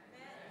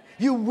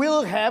 You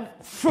will have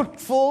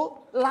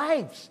fruitful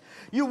lives.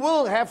 You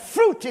will have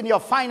fruit in your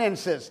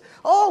finances.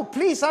 Oh,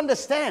 please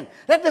understand.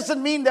 That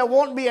doesn't mean there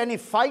won't be any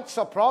fights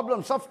or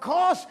problems. Of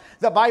course,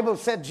 the Bible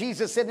said,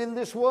 Jesus said, in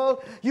this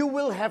world, you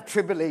will have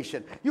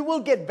tribulation. You will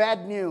get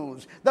bad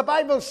news. The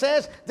Bible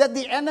says that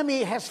the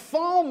enemy has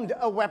formed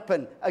a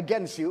weapon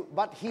against you,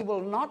 but he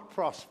will not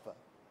prosper.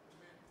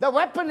 The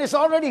weapon is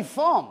already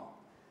formed.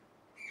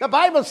 The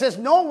Bible says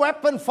no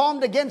weapon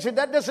formed against you.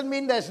 That doesn't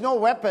mean there's no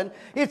weapon.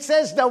 It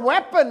says the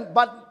weapon,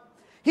 but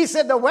he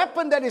said the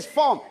weapon that is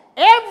formed.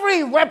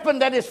 Every weapon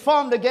that is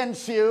formed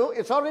against you,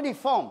 it's already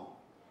formed.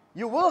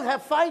 You will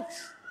have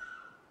fights.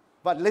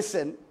 But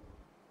listen,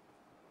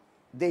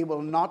 they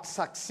will not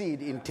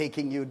succeed in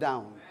taking you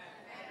down.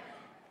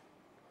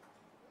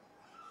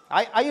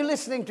 Are you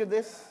listening to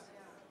this?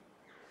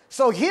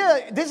 So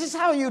here, this is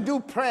how you do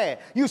prayer.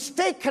 You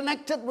stay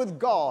connected with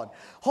God.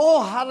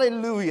 Oh,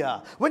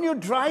 hallelujah. When you're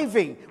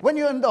driving, when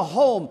you're in the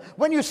home,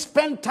 when you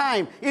spend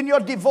time in your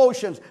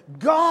devotions,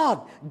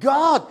 God,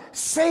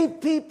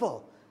 save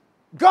people.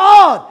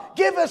 God,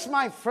 give us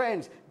my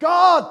friends.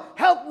 God,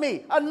 help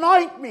me,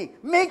 anoint me,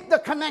 make the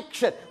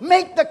connection.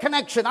 Make the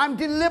connection. I'm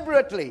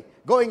deliberately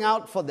going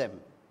out for them.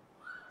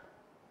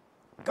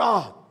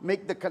 God,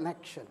 make the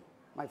connection.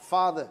 My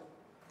Father,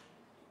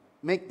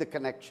 make the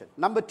connection.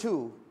 Number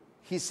 2,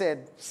 he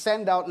said,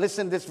 send out,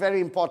 listen, this is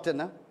very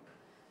important. Huh?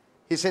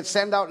 He said,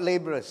 send out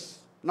laborers,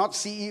 not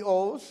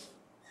CEOs.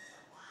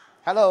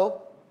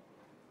 Hello?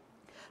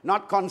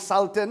 Not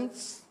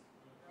consultants.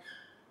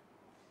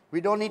 We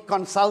don't need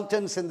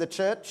consultants in the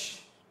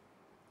church.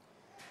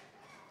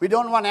 We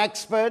don't want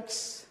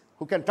experts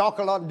who can talk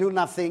a lot, do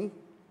nothing.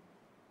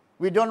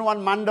 We don't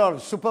want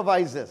mandors,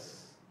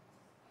 supervisors.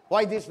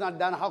 Why this not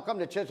done? How come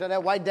the church not there?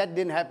 Why that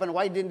didn't happen?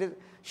 Why didn't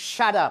it?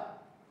 Shut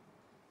up.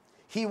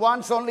 He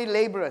wants only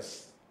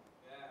laborers.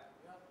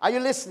 Are you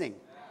listening?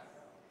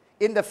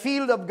 In the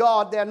field of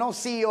God, there are no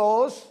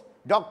CEOs,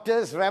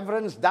 doctors,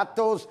 reverends,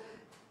 datos,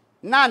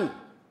 none.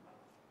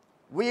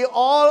 We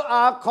all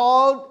are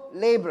called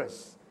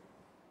laborers.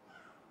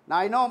 Now,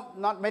 I know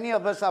not many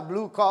of us are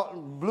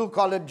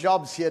blue-collar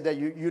jobs here that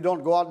you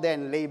don't go out there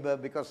and labor,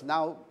 because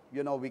now,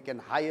 we can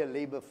hire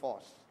labor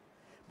force.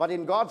 But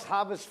in God's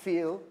harvest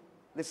field,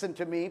 listen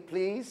to me,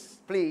 please,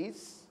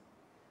 please.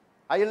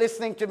 Are you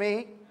listening to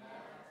me?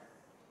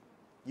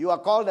 You are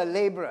called a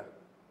laborer.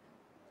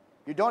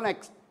 You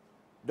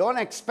don't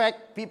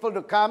expect people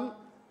to come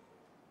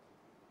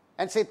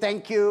and say,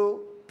 thank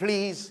you,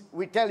 please.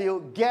 We tell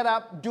you, get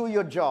up, do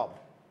your job.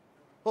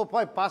 Oh,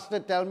 boy, pastor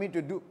tell me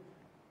to do.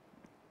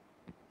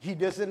 He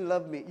doesn't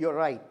love me. You're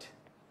right.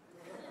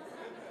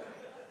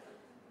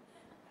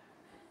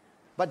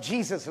 But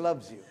Jesus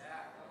loves you.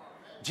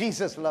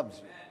 Jesus loves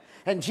you.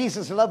 And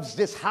Jesus loves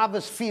this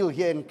harvest field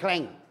here in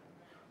Klang.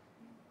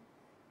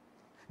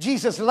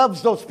 Jesus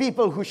loves those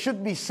people who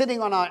should be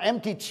sitting on our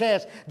empty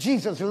chairs.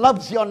 Jesus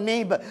loves your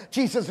neighbor.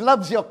 Jesus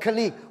loves your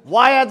colleague.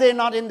 Why are they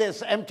not in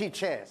these empty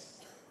chairs?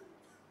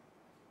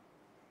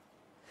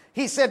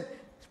 He said,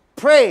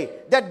 pray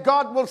that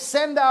God will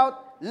send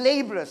out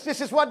laborers.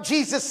 This is what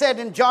Jesus said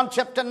in John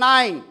chapter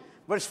 9,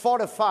 verse 4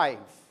 to 5.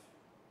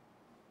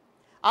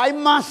 I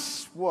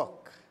must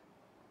work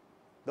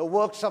the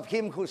works of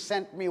him who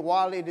sent me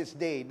while it is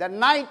day. The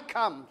night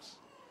comes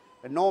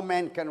and no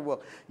man can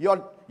work.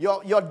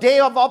 Your day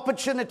of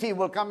opportunity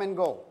will come and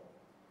go.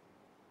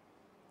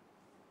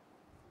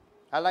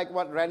 I like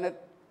what Leonard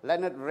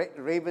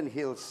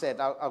Ravenhill said.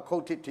 I'll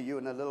quote it to you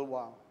in a little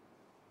while.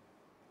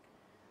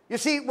 You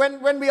see,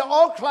 when we are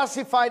all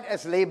classified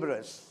as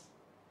laborers,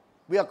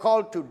 we are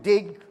called to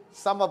dig.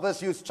 Some of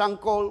us use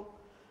charcoal.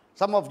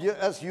 Some of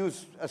us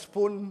use a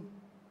spoon.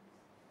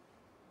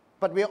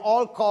 But we are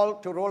all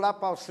called to roll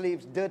up our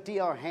sleeves, dirty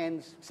our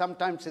hands.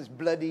 Sometimes it's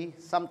bloody.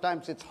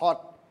 Sometimes it's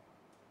hot.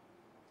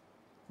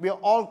 We are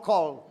all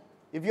called.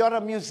 If you're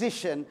a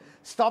musician,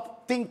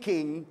 stop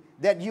thinking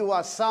that you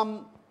are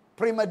some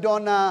prima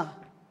donna,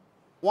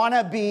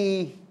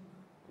 wannabe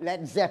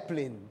Led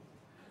Zeppelin.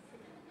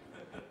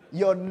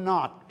 You're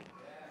not.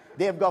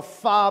 They've got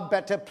far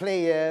better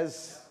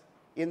players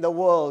in the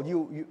world.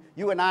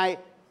 You and I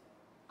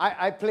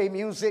play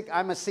music.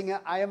 I'm a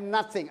singer. I am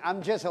nothing.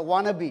 I'm just a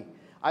wannabe.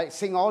 I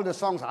sing all the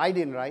songs I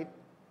didn't write.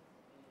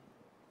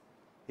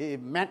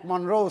 Matt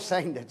Monroe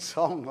sang that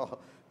song, or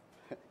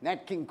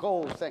Nat King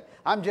Cole sang.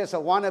 I'm just a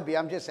wannabe.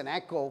 I'm just an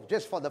echo,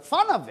 just for the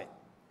fun of it.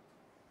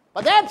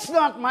 But that's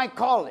not my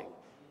calling.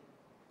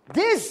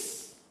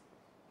 This,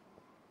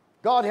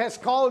 God has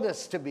called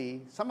us to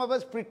be. Some of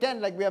us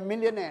pretend like we are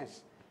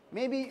millionaires.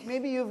 Maybe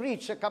you've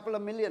reached a couple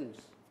of millions.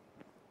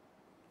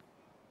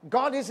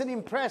 God isn't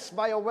impressed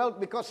by your wealth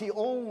because he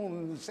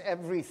owns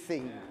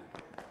everything.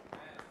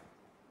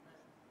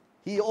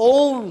 He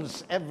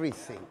owns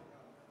everything.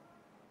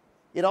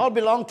 It all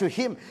belongs to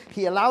him.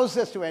 He allows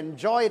us to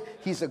enjoy it.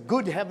 He's a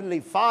good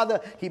heavenly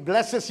Father. He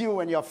blesses you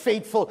when you're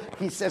faithful.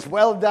 He says,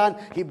 well done.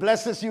 He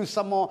blesses you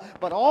some more.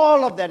 But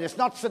all of that is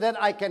not so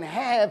that I can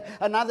have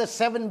another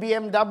 7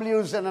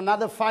 BMWs and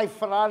another 5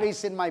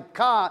 Ferraris in my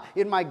car,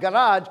 in my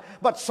garage,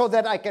 but so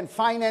that I can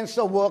finance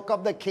the work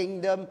of the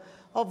kingdom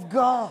of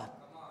God.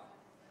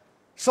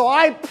 So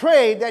I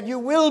pray that you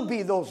will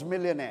be those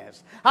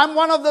millionaires. I'm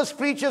one of those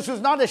preachers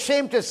who's not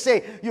ashamed to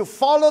say, you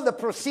follow the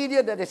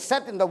procedure that is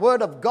set in the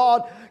Word of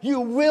God, you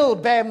will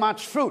bear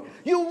much fruit.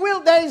 You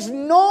will, there is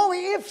no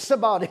ifs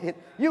about it.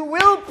 You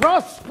will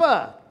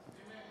prosper.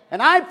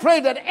 And I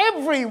pray that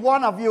every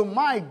one of you,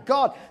 my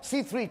God,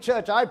 C3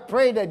 Church, I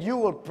pray that you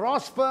will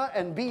prosper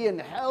and be in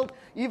health,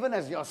 even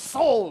as your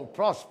soul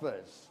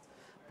prospers.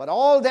 But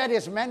all that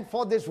is meant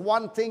for this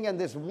one thing and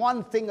this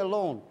one thing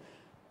alone.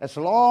 As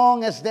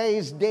long as there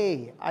is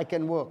day, I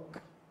can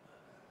work.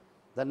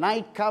 The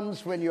night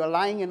comes when you're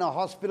lying in a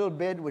hospital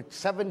bed with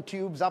 7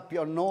 tubes up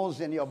your nose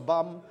and your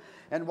bum,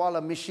 and while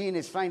a machine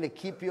is trying to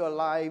keep you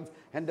alive,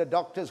 and the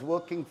doctor's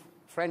working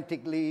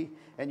frantically,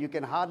 and you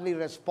can hardly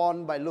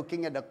respond by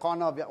looking at the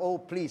corner of your, oh,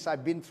 please,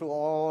 I've been through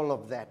all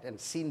of that and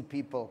seen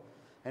people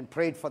and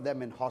prayed for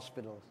them in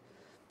hospitals.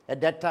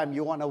 At that time,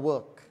 you want to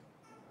work.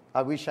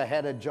 I wish I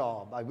had a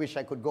job. I wish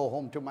I could go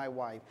home to my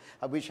wife.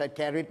 I wish I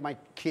carried my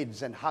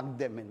kids and hugged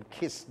them and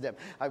kissed them.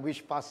 I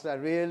wish, Pastor, I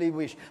really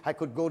wish I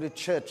could go to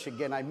church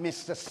again. I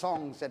miss the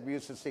songs that we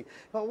used to sing.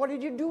 But what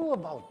did you do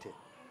about it?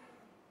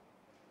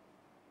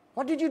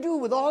 What did you do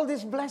with all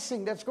this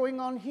blessing that's going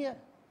on here?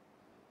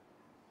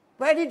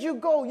 Where did you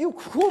go?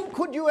 Whom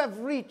could you have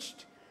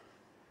reached?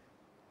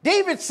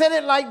 David said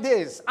it like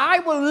this: I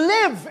will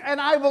live and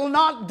I will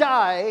not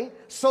die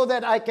so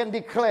that I can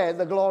declare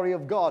the glory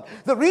of God.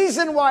 The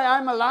reason why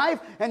I'm alive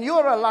and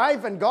you're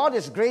alive and God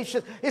is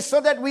gracious is so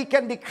that we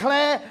can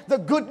declare the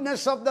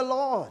goodness of the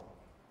Lord.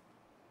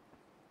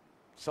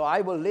 So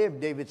I will live,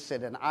 David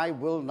said, and I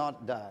will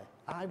not die.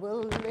 I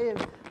will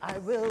live, I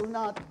will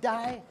not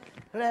die.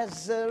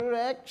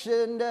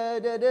 Resurrection, da,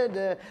 da, da,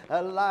 da,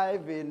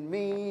 alive in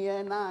me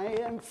and I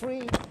am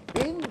free.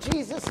 In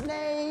Jesus'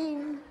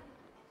 name.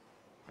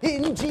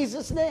 In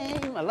Jesus'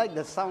 name. I like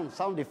the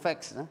sound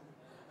effects. Huh?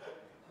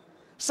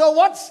 So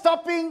what's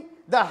stopping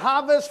the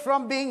harvest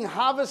from being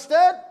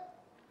harvested?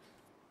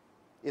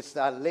 It's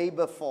the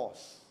labor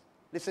force.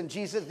 Listen,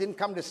 Jesus didn't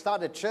come to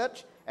start a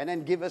church and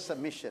then give us a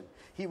mission.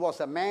 He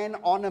was a man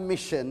on a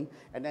mission,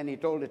 and then he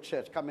told the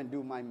church, come and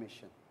do my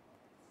mission.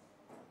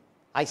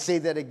 I say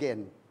that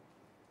again.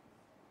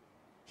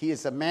 He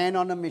is a man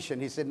on a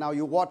mission. He said, now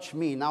you watch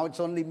me. Now it's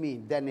only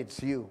me. Then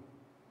it's you.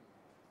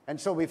 And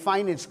so we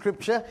find in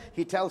Scripture,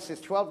 he tells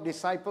his 12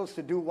 disciples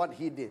to do what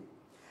he did.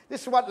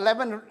 This is what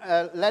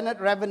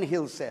Leonard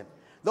Ravenhill said.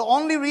 The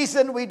only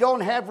reason we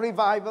don't have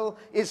revival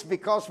is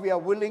because we are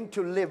willing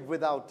to live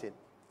without it.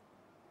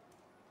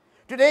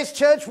 Today's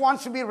church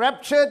wants to be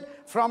raptured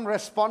from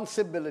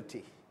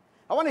responsibility.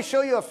 I want to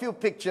show you a few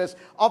pictures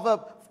of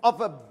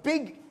a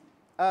big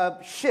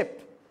ship,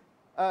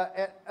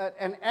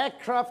 an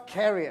aircraft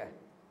carrier.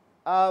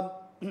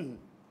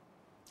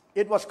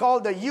 It was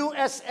called the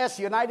USS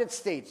United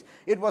States.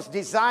 It was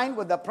designed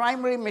with the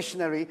primary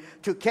missionary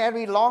to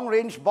carry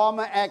long-range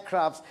bomber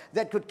aircrafts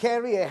that could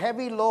carry a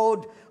heavy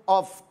load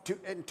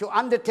to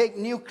undertake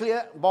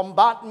nuclear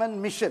bombardment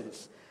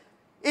missions.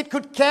 It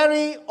could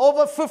carry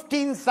over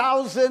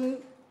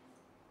 15,000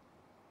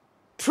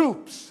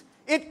 troops.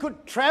 It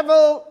could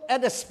travel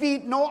at a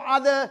speed no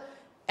other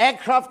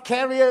aircraft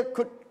carrier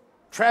could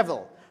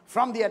travel.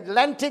 From the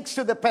Atlantic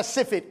to the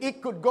Pacific,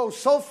 it could go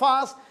so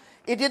fast,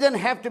 it didn't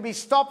have to be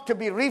stopped to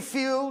be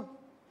refueled.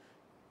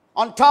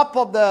 On top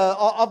of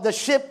the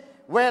ship,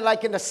 where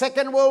like in the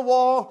Second World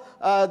War,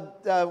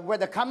 where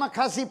the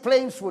kamikaze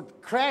planes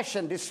would crash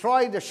and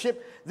destroy the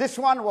ship, this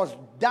one was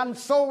done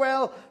so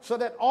well so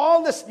that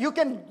all this, you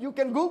can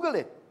Google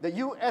it, the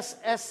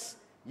USS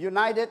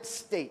United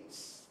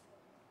States.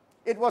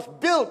 It was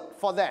built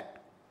for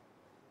that.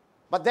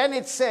 But then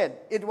it said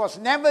it was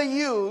never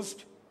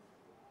used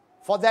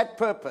for that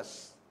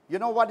purpose. You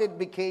know what it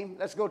became?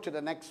 Let's go to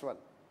the next one.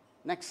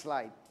 Next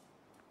slide.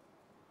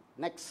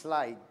 Next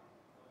slide.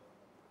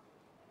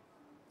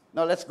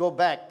 Now let's go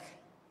back.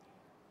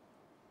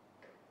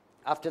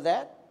 After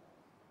that,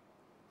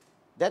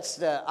 that's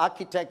the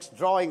architect's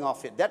drawing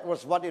of it. That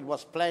was what it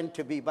was planned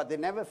to be, but they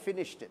never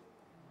finished it.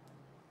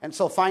 And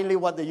so finally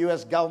what the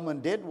U.S.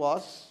 government did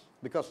was,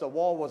 because the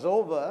war was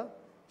over,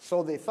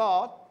 so they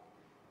thought,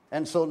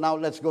 and so now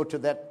let's go to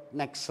that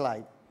next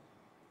slide.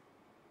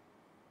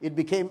 It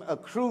became a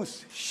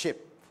cruise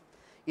ship.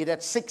 It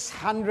had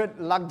 600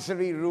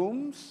 luxury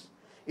rooms.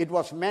 It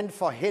was meant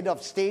for head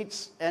of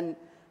states and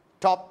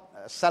top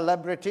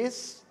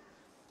celebrities.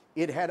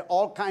 It had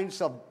all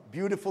kinds of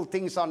beautiful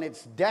things on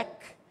its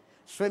deck.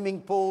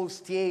 Swimming pools,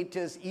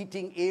 theaters,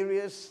 eating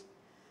areas.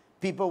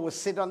 People would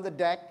sit on the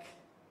deck,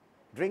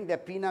 drink their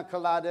pina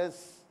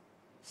coladas,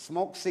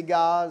 smoke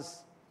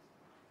cigars,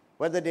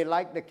 whether they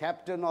liked the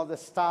captain or the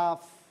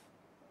staff.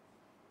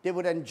 They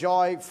would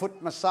enjoy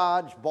foot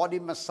massage, body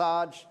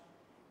massage.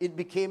 It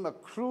became a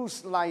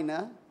cruise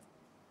liner,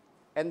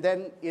 and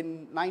then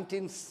in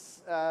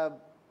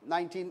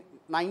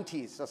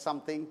 1990s or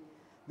something,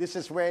 this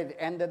is where it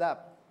ended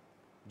up,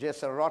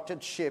 just a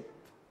rotted ship,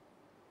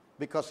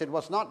 because it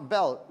was not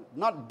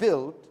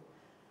built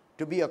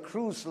to be a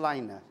cruise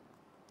liner.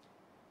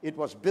 It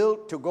was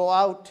built to go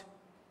out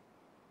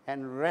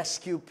and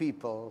rescue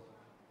people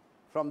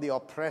from the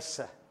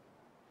oppressor.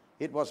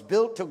 It was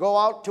built to go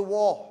out to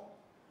war.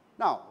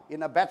 Now,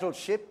 in a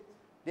battleship,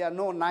 there are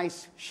no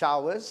nice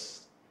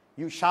showers.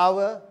 You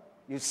shower,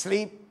 you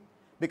sleep,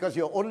 because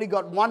you've only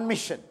got one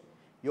mission.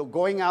 You're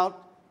going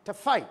out to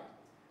fight,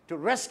 to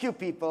rescue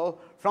people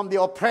from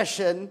the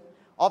oppression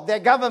of their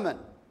government.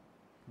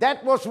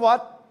 That was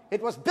what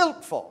it was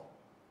built for.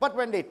 But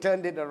when they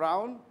turned it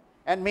around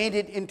and made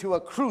it into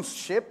a cruise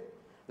ship,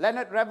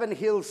 Leonard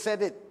Ravenhill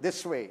said it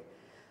this way: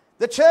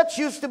 the church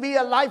used to be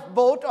a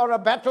lifeboat or a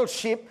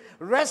battleship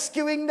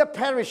rescuing the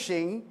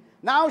perishing.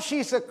 Now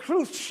she's a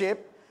cruise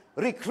ship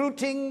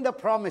recruiting the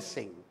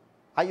promising.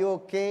 Are you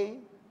okay?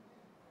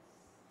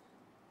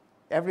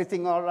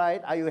 Everything all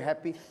right? Are you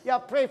happy? Yeah,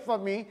 pray for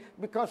me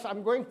because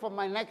I'm going for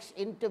my next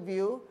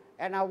interview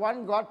and I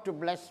want God to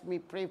bless me.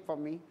 Pray for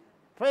me.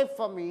 Pray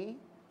for me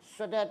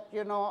so that,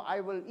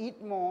 I will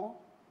eat more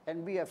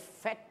and be a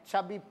fat,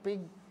 chubby pig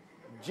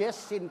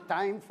just in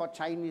time for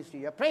Chinese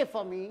New Year. Pray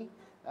for me.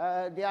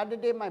 The other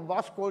day my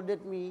boss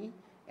scolded me,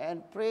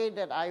 and pray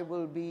that I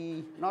will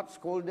be not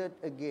scolded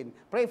again.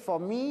 Pray for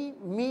me,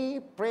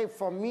 pray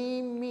for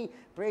me,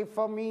 pray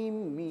for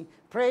me,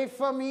 pray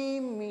for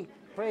me,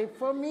 pray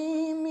for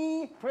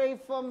me, pray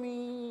for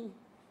me.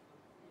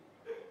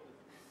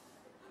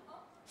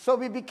 So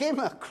we became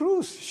a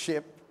cruise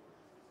ship,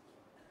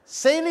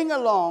 sailing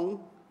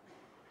along.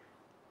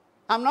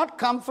 I'm not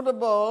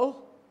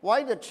comfortable.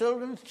 Why the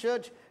children's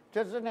church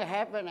doesn't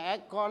have an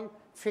aircon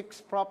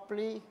fixed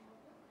properly?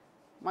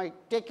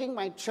 Taking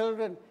my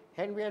children,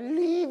 and we are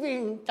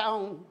leaving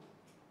town.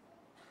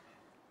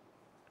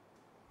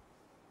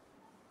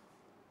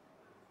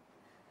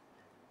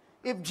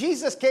 If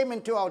Jesus came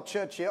into our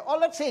church here, or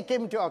let's say he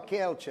came into our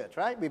KL church,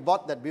 right? We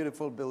bought that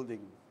beautiful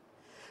building.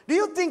 Do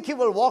you think he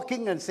will walk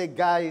in and say,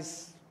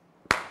 guys,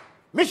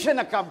 mission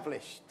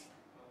accomplished?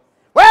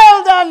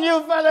 Well done,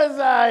 you fellas.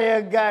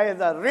 You guys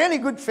are really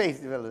good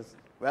faith, fellas.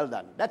 Well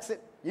done. That's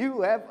it.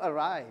 You have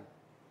arrived.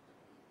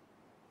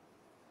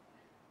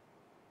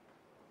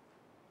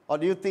 Or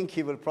do you think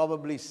he will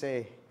probably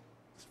say,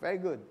 it's very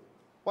good.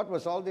 What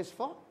was all this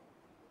for?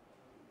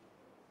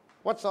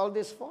 What's all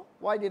this for?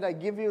 Why did I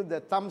give you the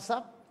thumbs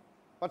up?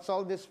 What's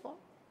all this for?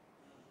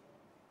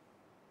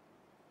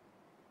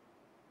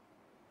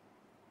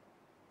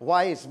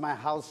 Why is my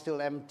house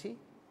still empty?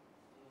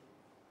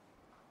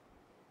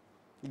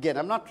 Again,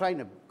 I'm not trying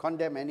to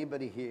condemn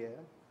anybody here.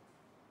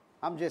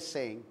 I'm just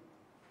saying,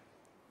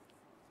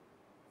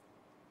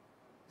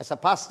 as a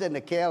pastor in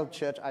the KL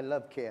church, I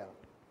love KL.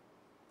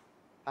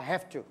 I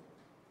have to.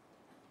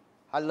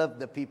 I love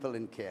the people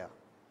in KL.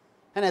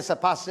 And as a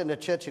pastor in the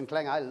church in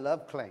Klang, I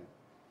love Klang.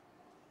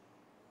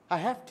 I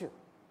have to.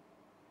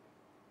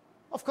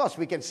 Of course,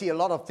 we can see a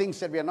lot of things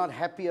that we are not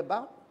happy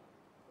about.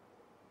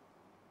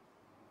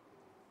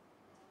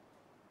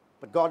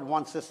 But God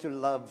wants us to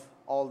love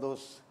all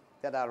those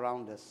that are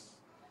around us.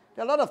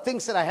 There are a lot of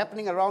things that are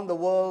happening around the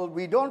world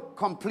we don't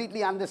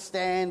completely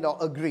understand or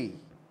agree.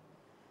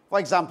 For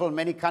example,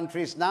 many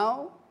countries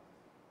now,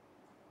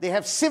 they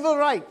have civil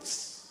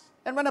rights.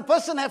 And when a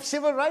person has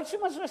civil rights,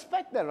 you must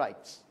respect their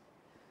rights.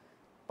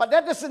 But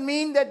that doesn't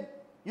mean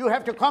that you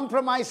have to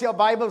compromise your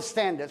Bible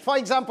standards. For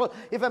example,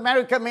 if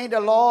America made a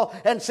law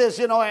and says,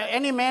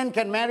 any man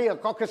can marry a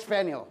Cocker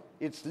Spaniel,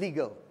 it's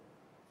legal.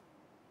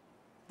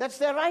 That's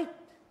their right.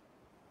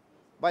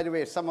 By the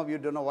way, some of you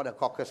don't know what a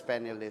Cocker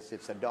Spaniel is.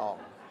 It's a dog.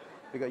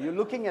 Because you're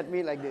looking at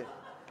me like this.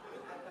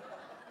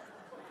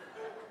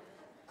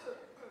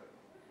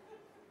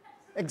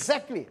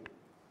 Exactly.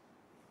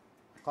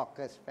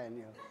 Cocker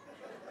Spaniel.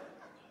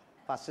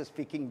 Pastor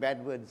speaking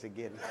bad words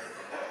again.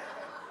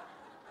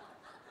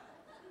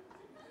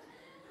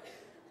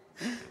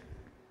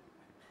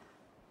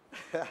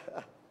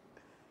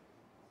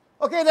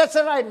 Okay, that's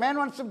all right. Man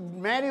wants to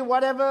marry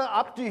whatever,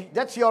 up to you.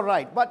 That's your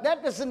right. But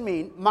that doesn't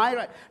mean my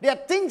right. There are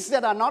things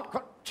that are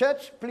not...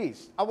 Church,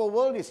 please. Our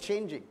world is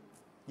changing.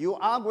 You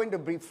are going to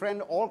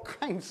befriend all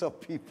kinds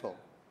of people.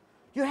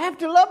 You have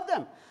to love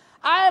them.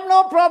 I have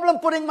no problem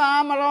putting my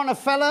arm around a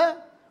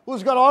fella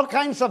who's got all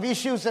kinds of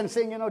issues and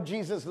saying,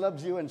 Jesus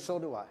loves you and so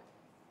do I.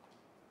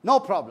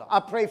 No problem. I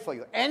pray for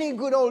you. Any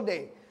good old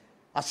day,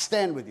 I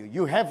stand with you.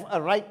 You have a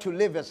right to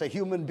live as a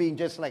human being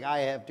just like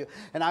I have to.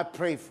 And I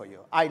pray for you.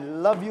 I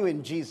love you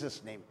in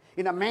Jesus' name.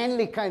 In a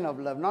manly kind of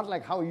love, not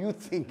like how you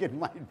think it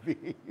might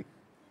be.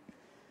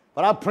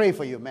 But I pray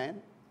for you,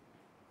 man.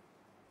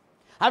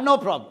 I have no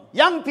problem.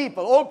 Young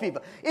people, old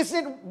people.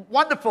 Isn't it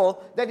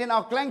wonderful that in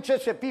our Klang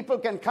church that people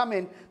can come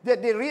in,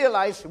 that they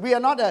realize we are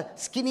not a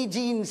skinny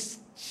jeans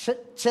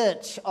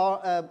church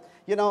or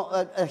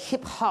a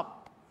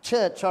hip-hop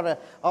church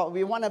or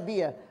we want to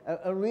be a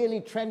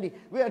really trendy.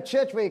 We're a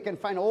church where you can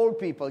find old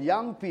people,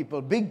 young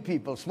people, big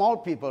people, small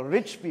people,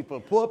 rich people,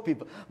 poor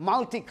people,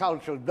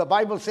 multicultural. The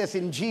Bible says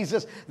in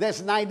Jesus,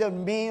 there's neither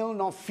male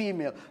nor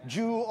female,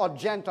 Jew or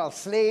Gentile,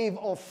 slave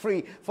or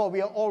free, for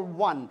we are all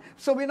one.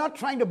 So we're not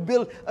trying to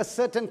build a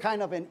certain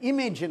kind of an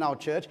image in our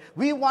church.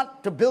 We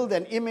want to build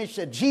an image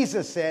that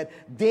Jesus said,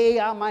 they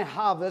are my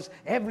harvest,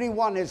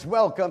 everyone is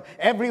welcome,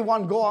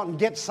 everyone go out and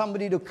get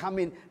somebody to come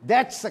in.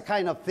 That's the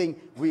kind of thing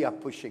we are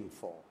pushing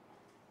for.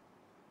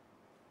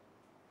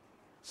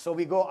 So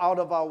we go out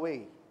of our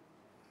way.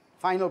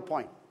 Final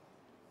point.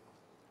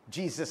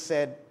 Jesus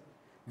said,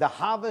 the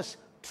harvest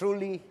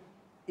truly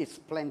is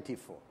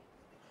plentiful.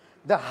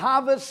 The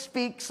harvest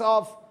speaks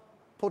of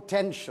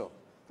potential.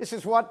 This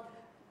is what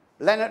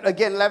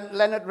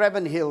Leonard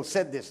Ravenhill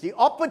said this. The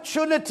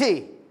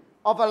opportunity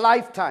of a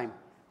lifetime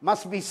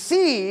must be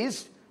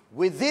seized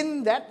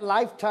within that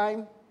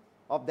lifetime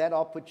of that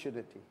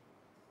opportunity.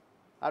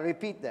 I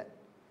repeat that.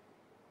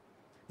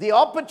 The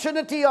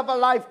opportunity of a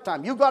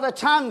lifetime. You got a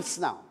chance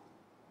now.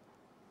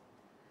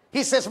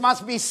 He says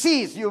must be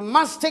seized. You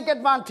must take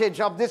advantage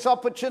of this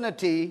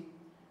opportunity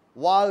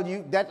while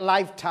that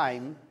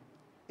lifetime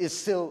is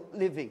still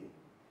living.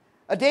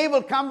 A day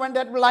will come when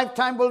that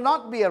lifetime will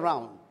not be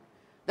around.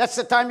 That's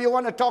the time you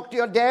want to talk to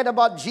your dad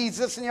about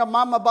Jesus and your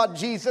mom about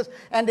Jesus,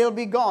 and they'll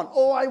be gone.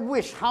 Oh, I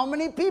wish. How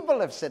many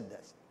people have said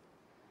this?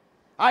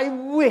 I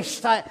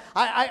wished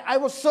I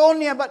was so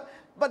near, but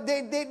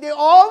they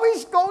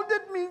always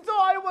scolded me, so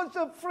I was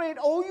afraid.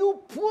 Oh,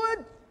 you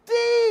poor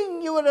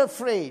thing, you were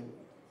afraid.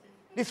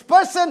 This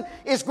person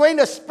is going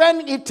to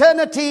spend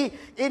eternity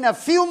in a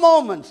few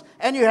moments,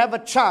 and you have a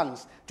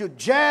chance to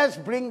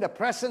just bring the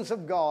presence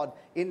of God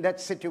in that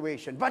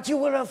situation. But you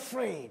were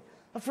afraid.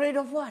 Afraid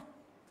of what?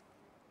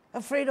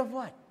 Afraid of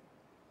what?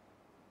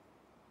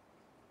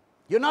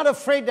 You're not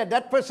afraid that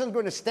that person is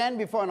going to stand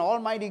before an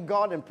almighty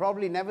God and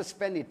probably never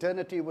spend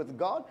eternity with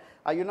God?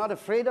 Are you not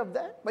afraid of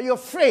that? But you're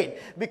afraid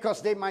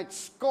because they might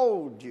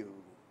scold you.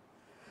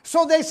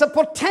 So there's a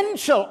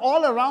potential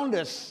all around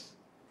us.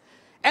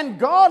 And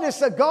God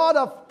is a God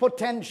of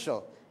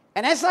potential.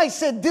 And as I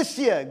said this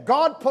year,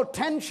 God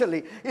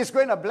potentially is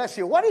going to bless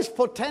you. What is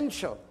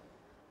potential?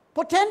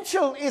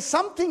 Potential is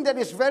something that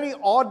is very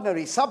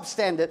ordinary,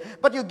 substandard,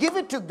 but you give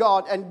it to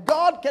God and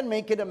God can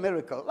make it a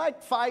miracle, like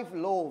 5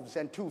 loaves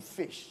and 2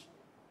 fish.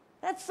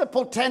 That's the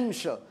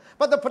potential.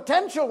 But the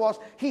potential was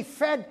he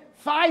fed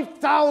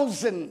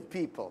 5,000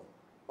 people.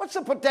 What's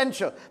the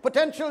potential?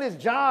 Potential is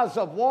jars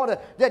of water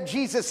that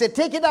Jesus said,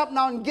 take it up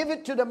now and give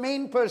it to the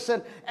main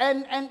person.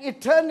 And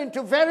it turned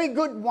into very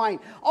good wine.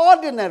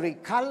 Ordinary,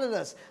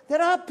 colorless. There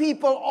are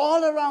people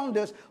all around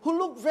us who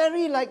look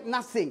very like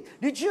nothing.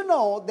 Did you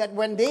know that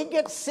when they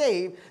get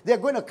saved, they're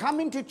going to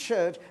come into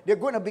church, they're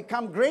going to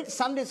become great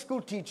Sunday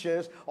school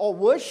teachers or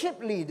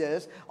worship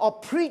leaders or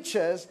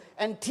preachers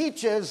and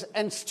teachers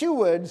and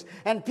stewards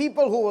and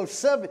people who will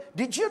serve.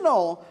 Did you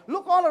know?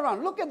 Look all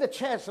around. Look at the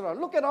chairs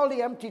around. Look at all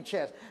the empty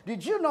chairs.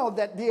 Did you know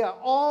that they are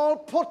all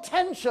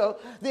potential?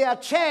 They are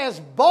chairs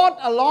bought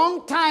a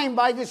long time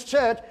by this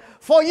church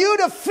for you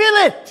to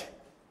fill it.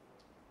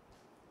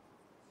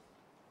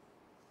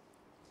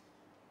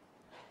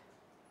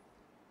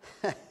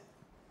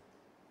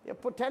 Your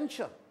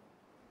potential.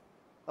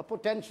 A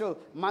potential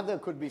mother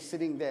could be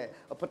sitting there,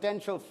 a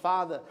potential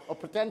father, a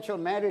potential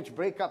marriage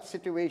breakup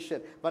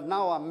situation, but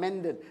now are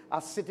mended,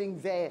 are sitting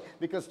there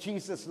because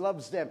Jesus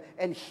loves them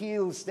and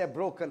heals their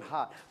broken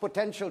heart.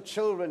 Potential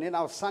children in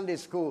our Sunday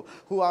school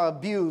who are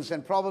abused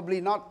and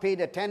probably not paid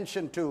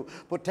attention to.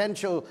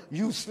 Potential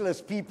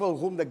useless people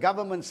whom the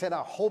government said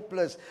are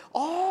hopeless.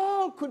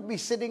 All could be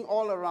sitting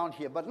all around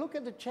here. But look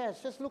at the chairs.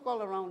 Just look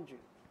all around you.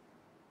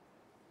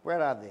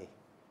 Where are they?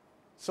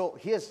 So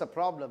here's the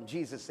problem.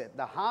 Jesus said,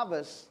 the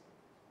harvest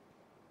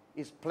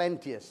is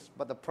plenteous,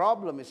 but the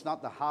problem is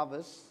not the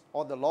harvest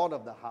or the Lord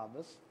of the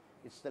harvest,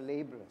 it's the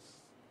laborers.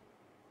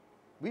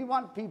 We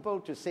want people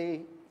to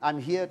say, I'm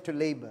here to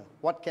labor.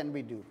 What can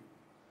we do?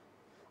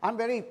 I'm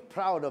very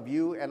proud of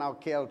you and our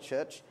KL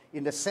church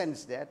in the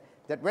sense that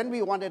when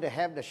we wanted to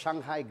have the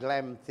Shanghai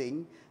Glam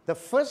thing, the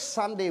first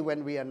Sunday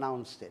when we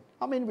announced it,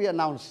 we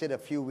announced it a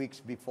few weeks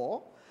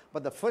before,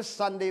 but the first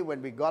Sunday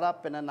when we got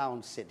up and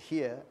announced it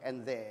here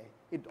and there,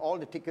 all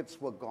the tickets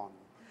were gone.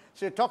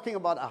 So you're talking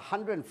about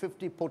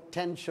 150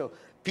 potential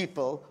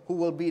people who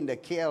will be in the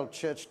KL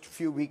church a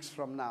few weeks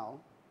from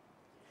now.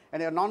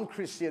 And they're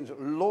non-Christians.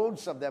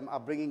 Loads of them are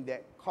bringing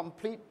their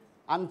complete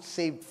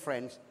unsaved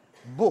friends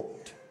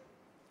booked.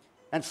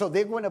 And so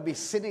they're going to be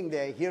sitting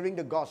there hearing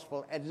the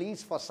gospel, at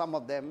least for some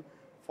of them,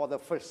 for the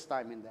first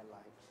time in their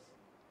lives.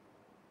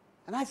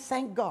 And I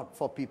thank God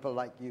for people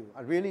like you.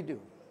 I really do.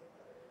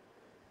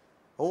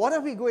 What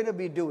are we going to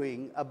be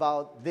doing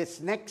about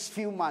this next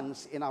few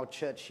months in our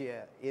church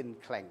here in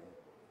Klang?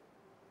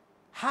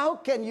 How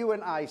can you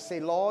and I say,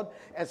 Lord,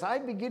 as I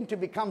begin to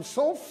become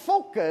so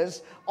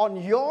focused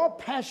on your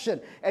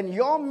passion and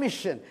your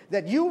mission,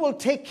 that you will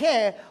take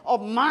care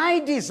of my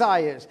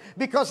desires?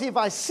 Because if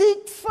I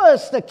seek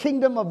first the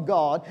kingdom of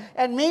God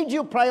and made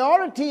you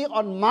priority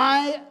on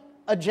my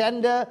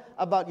agenda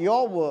about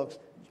your works,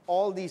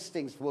 all these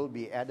things will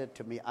be added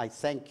to me. I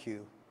thank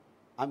you.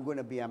 I'm going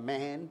to be a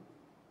man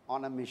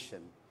on a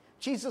mission.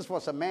 Jesus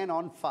was a man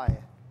on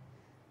fire.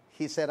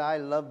 He said, I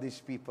love these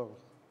people.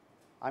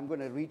 I'm going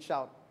to reach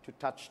out to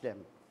touch them.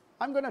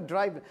 I'm going to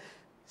drive.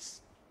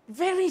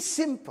 Very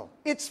simple.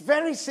 It's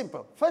very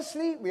simple.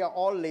 Firstly, we are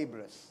all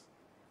laborers.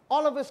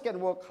 All of us can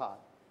work hard.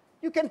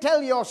 You can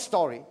tell your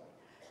story.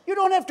 You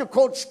don't have to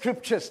quote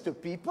scriptures to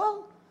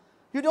people.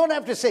 You don't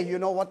have to say, you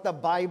know what the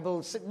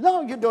Bible said.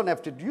 No, you don't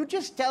have to. You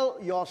just tell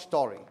your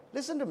story.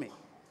 Listen to me.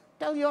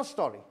 Tell your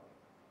story.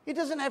 It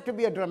doesn't have to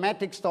be a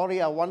dramatic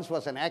story. I once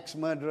was an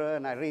ex-murderer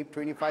and I raped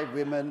 25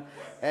 women.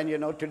 And,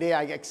 today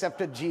I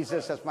accepted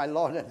Jesus as my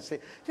Lord and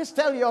Savior. Just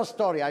tell your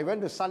story. I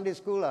went to Sunday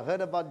school, I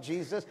heard about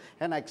Jesus,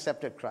 and I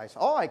accepted Christ.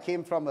 Or I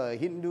came from a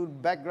Hindu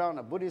background,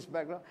 a Buddhist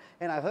background,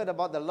 and I heard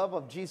about the love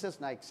of Jesus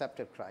and I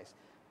accepted Christ.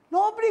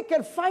 Nobody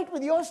can fight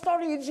with your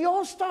story. It's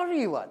your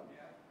story, what?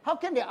 How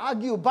can they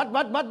argue? But,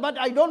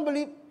 I don't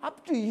believe.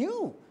 Up to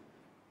you.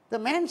 The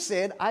man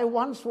said, I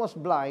once was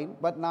blind,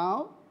 but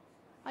now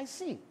I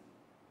see.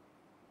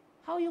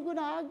 How are you going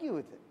to argue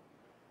with it?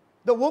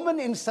 The woman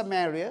in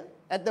Samaria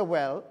at the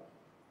well,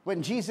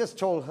 when Jesus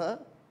told her,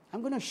 I'm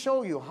going to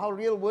show you how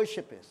real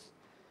worship is.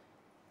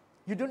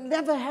 You don't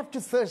never have to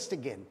thirst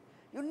again.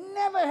 You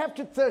never have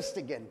to thirst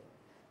again.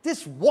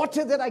 This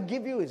water that I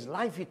give you is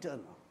life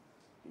eternal.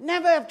 You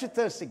never have to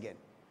thirst again.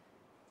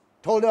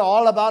 Told her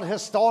all about her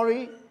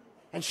story,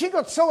 and she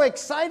got so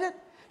excited.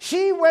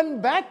 She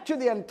went back to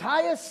the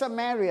entire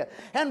Samaria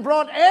and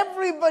brought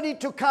everybody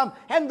to come,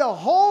 and the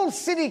whole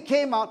city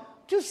came out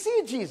to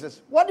see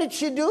Jesus. What did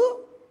she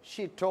do?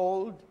 She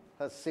told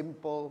her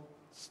simple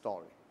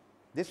story.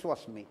 This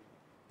was me.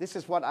 This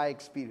is what I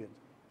experienced.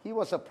 He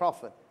was a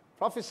prophet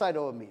prophesied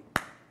over me.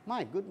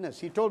 My goodness,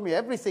 he told me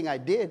everything I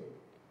did.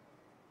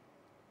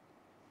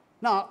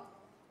 Now,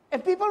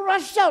 and people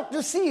rushed out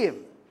to see him.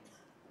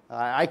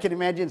 I can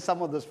imagine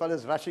some of those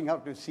fellows rushing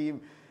out to see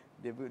him.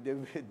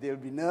 They'll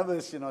be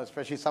nervous,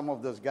 especially some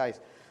of those guys.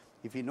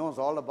 If he knows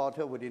all about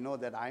her, would he know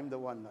that I'm the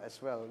one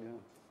as well?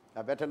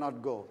 I better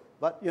not go.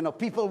 But,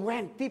 people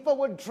went. People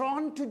were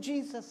drawn to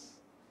Jesus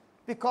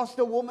because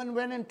the woman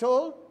went and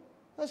told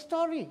her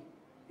story.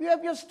 You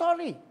have your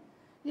story.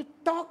 You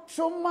talk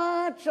so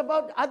much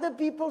about other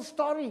people's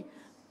story.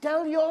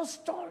 Tell your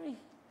story.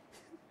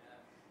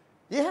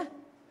 Yeah?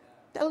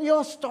 Tell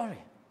your story.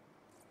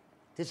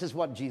 This is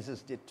what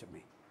Jesus did to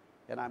me.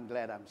 And I'm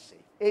glad I'm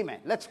saved. Amen.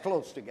 Let's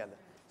close together.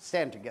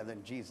 Stand together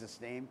in Jesus'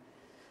 name.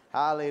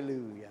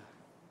 Hallelujah.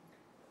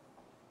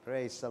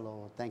 Praise the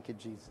Lord. Thank you,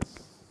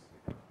 Jesus.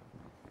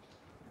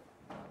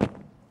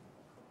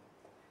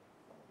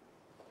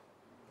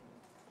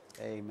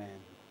 Amen.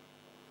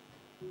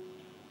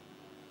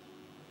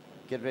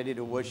 Get ready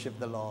to worship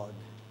the Lord.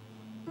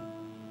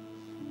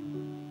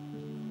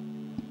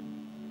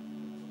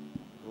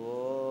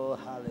 Oh,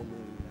 hallelujah.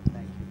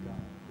 Thank you,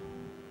 God.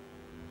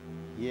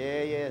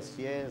 Yeah, yes,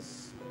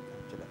 yes.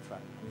 Come to the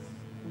front.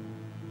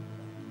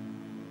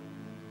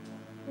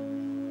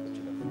 Come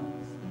to the front.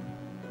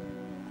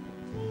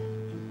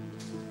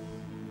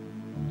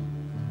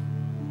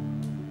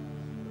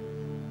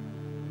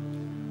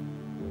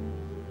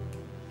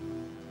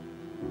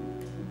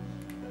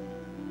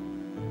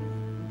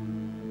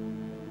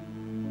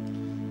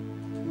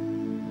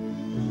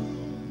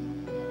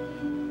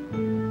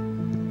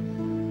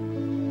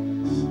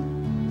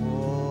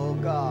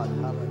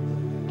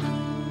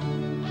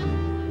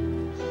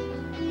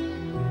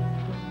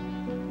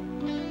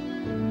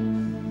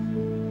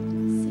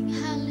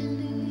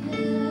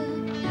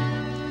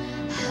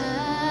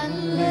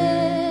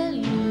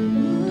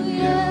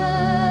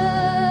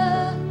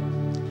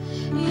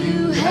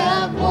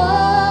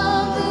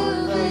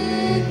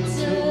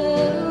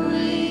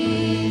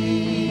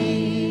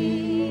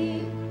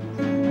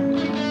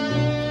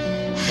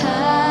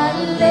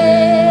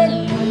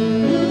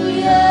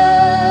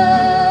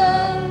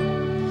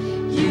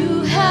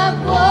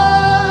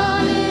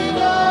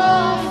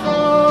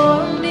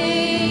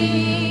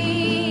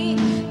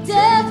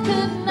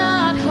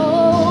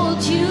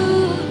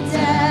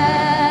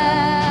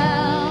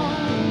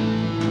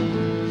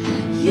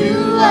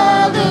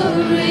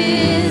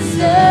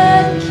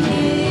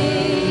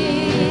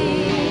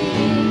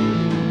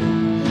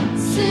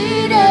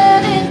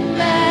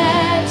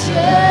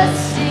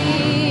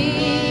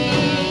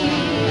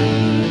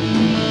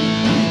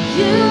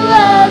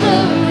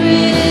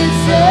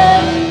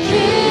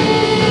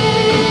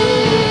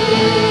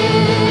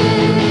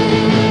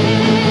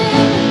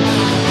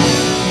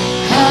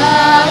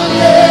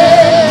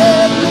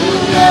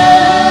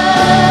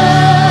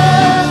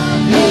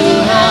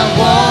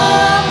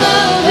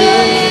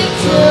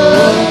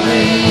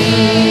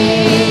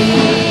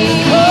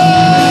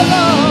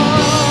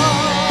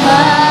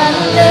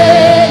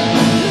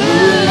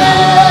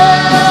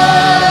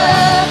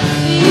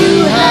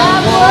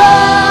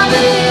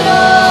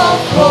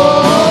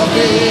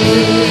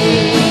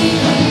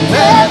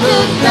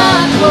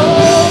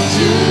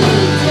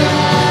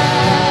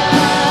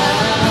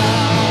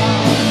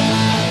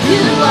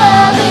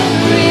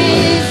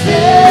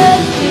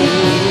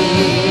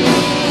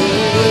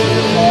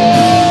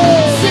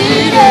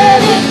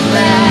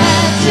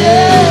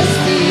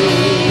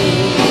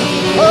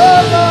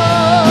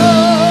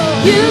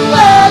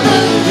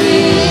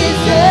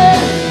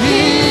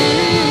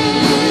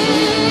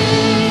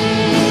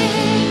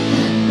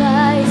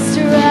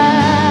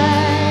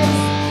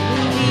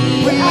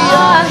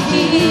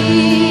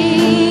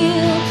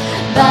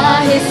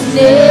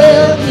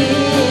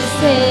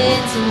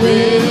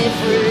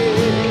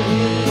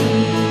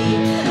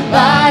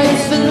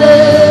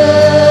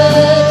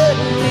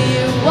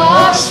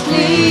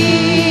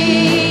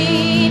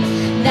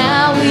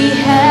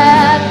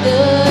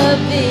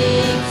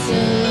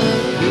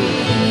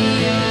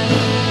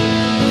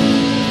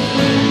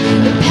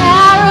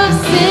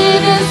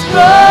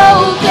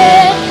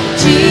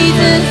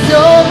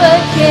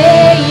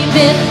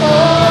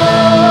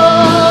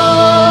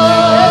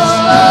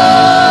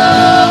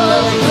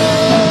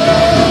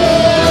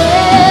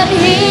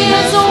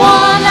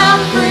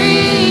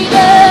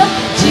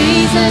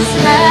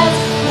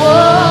 Has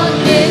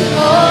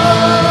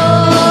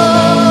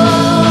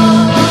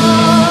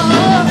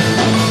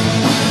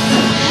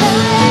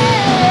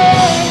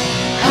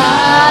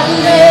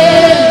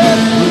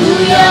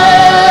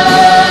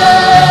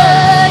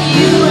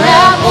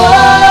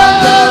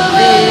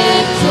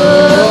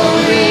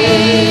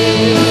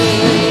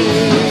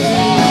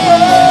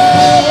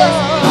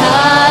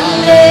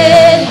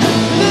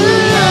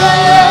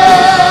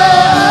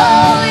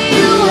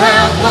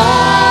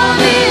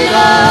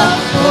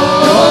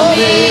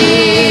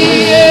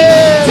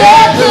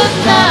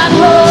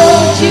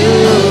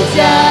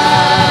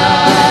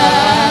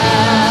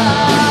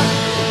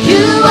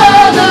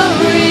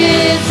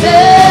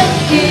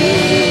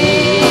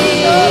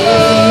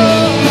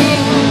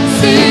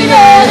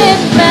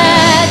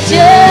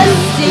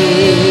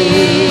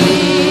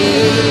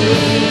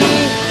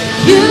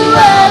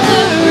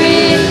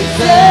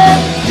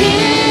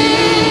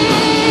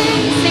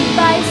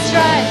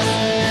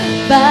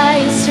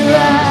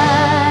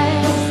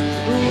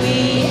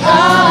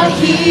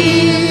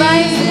free.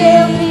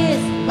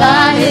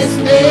 By His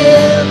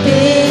nail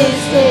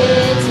pierced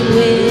hands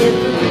we're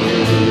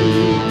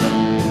free.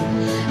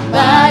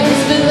 By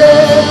His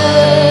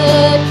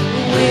blood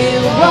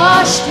we're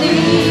washed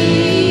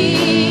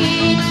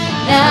clean.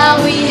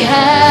 Now we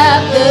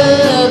have the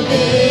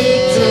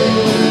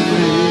victory.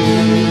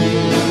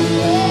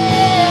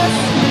 Yes.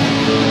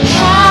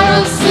 Power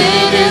of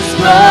sin is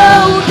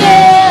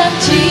broken.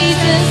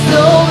 Jesus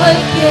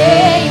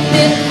overcame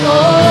it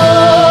all.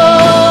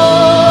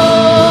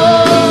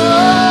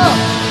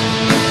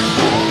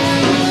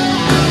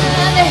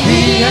 And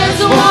He has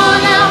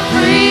won our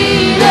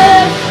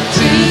freedom.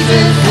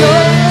 Jesus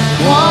has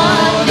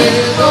won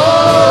it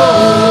all.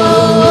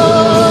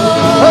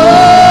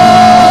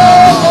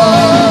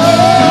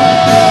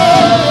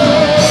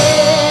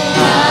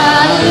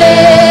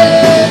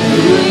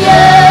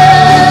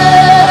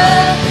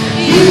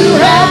 You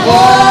have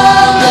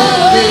won the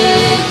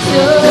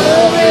victory.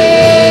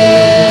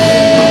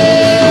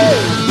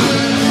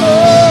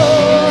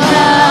 Oh,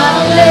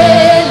 hallelujah.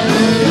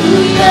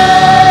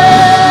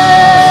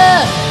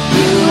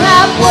 You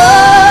have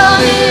won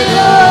it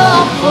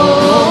all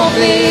for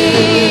me.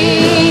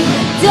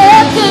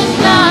 Death could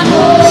not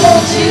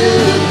hold you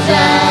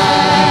down.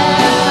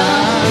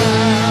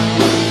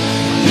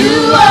 You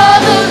are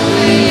the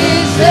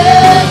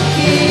risen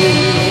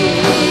King,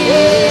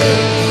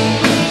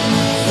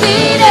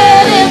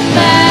 seated in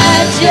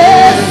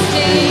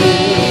majesty.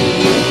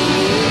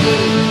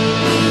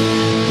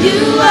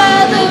 You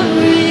are the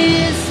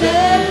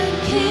risen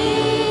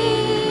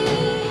King.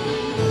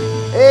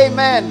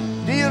 Amen.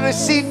 Do you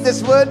receive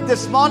this word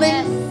this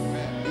morning?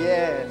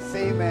 Yes.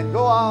 Amen.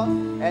 Go out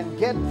and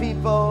get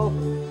people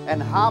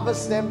and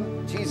harvest them.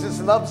 Jesus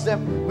loves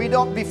them. We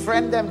don't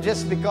befriend them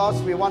just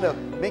because we want to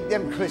make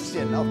them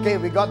Christian. Okay,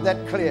 we got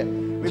that clear.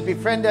 We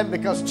befriend them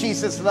because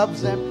Jesus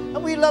loves them,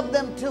 and we love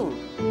them too.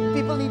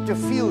 People need to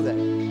feel that.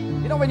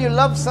 You know, when you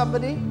love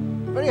somebody,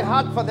 very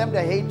hard for them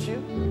to hate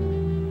you.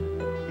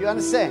 You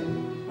understand?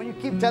 When you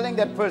keep telling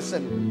that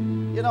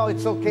person, you know,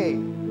 it's okay.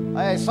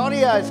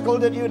 Sorry, I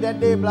scolded you that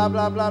day, blah,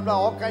 blah, blah, blah,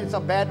 all kinds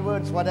of bad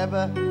words,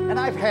 whatever. And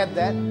I've had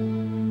that.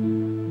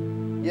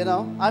 You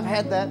know, I've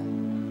had that.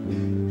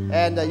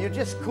 And you're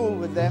just cool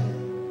with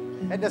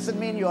them. That doesn't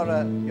mean you're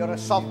a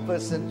soft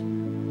person.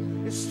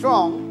 You're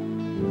strong.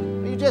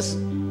 You just,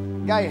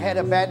 guy had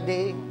a bad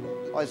day,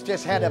 or has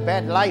just had a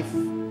bad life,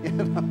 you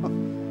know.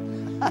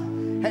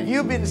 And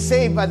you've been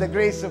saved by the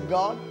grace of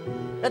God.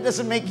 That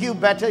doesn't make you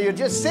better. You're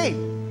just saved.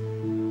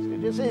 So you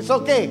just say, it's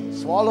okay.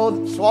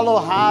 Swallow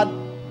hard.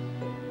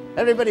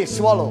 Everybody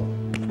swallow.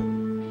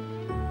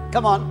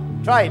 Come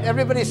on, try it.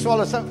 Everybody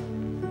swallow some.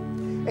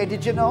 Hey,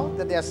 did you know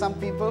that there are some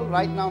people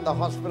right now in the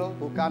hospital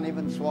who can't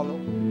even swallow?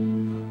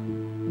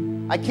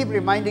 I keep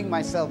reminding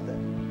myself that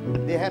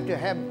they have to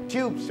have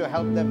tubes to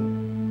help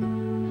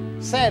them.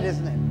 Sad,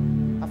 isn't it?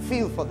 I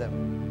feel for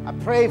them. I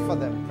pray for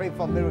them. Pray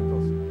for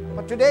miracles.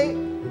 But today,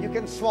 you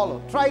can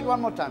swallow. Try it one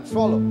more time.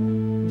 Swallow.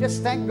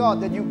 Just thank God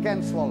that you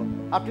can swallow.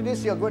 After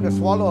this, you're going to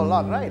swallow a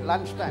lot, right?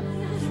 Lunchtime.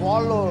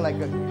 Swallow like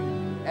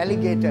an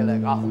alligator.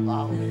 Like,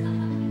 oh.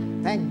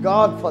 Thank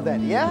God for that.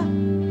 Yeah?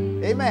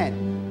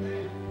 Amen.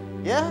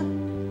 Yeah?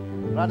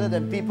 Rather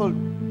than people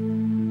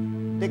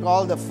take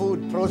all the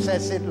food,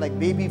 process it like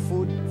baby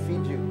food,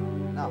 feed you.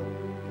 No.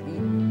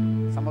 Eat.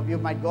 Some of you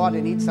might go out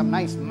and eat some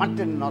nice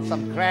mutton or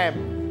some crab.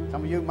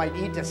 Some of you might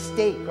eat a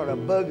steak or a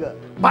burger.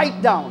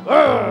 Bite down.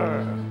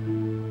 Urgh.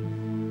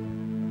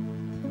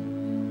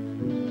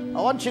 I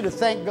want you to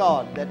thank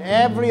God that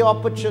every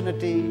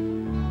opportunity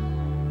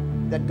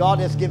that God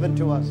has given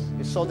to us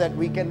is so that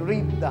we can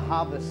reap the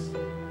harvest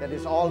that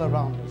is all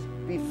around us.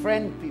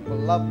 Befriend people,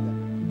 love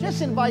them.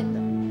 Just invite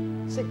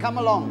them. Say, come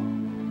along.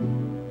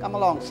 Come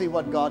along, see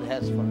what God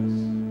has for us.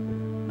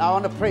 Now I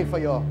want to pray for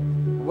your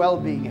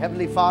well-being.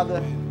 Heavenly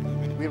Father,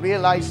 we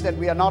realize that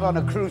we are not on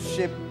a cruise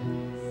ship,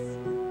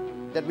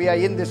 that we are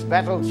in this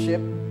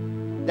battleship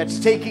that's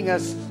taking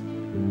us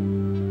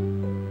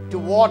to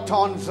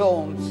war-torn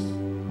zones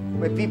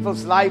where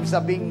people's lives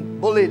are being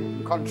bullied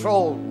and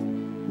controlled.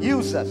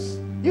 Use us.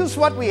 Use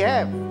what we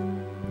have,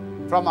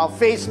 from our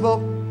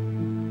Facebook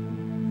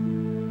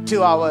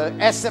to our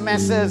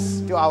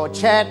SMSs, to our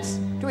chats,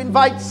 to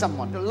invite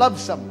someone, to love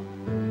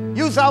someone.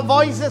 Use our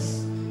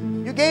voices.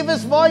 You gave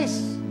us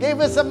voice, gave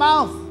us a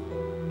mouth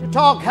to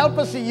talk. Help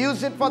us to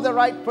use it for the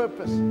right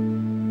purpose.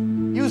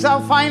 Use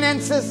our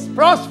finances,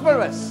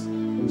 prosper us,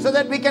 so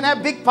that we can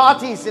have big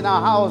parties in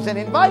our house and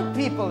invite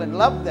people and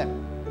love them.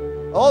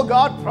 Oh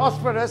God,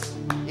 prosper us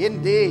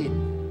indeed.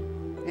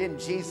 In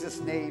Jesus'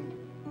 name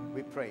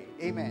we pray.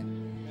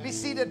 Amen. Be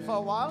seated for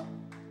a while.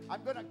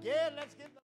 Let's give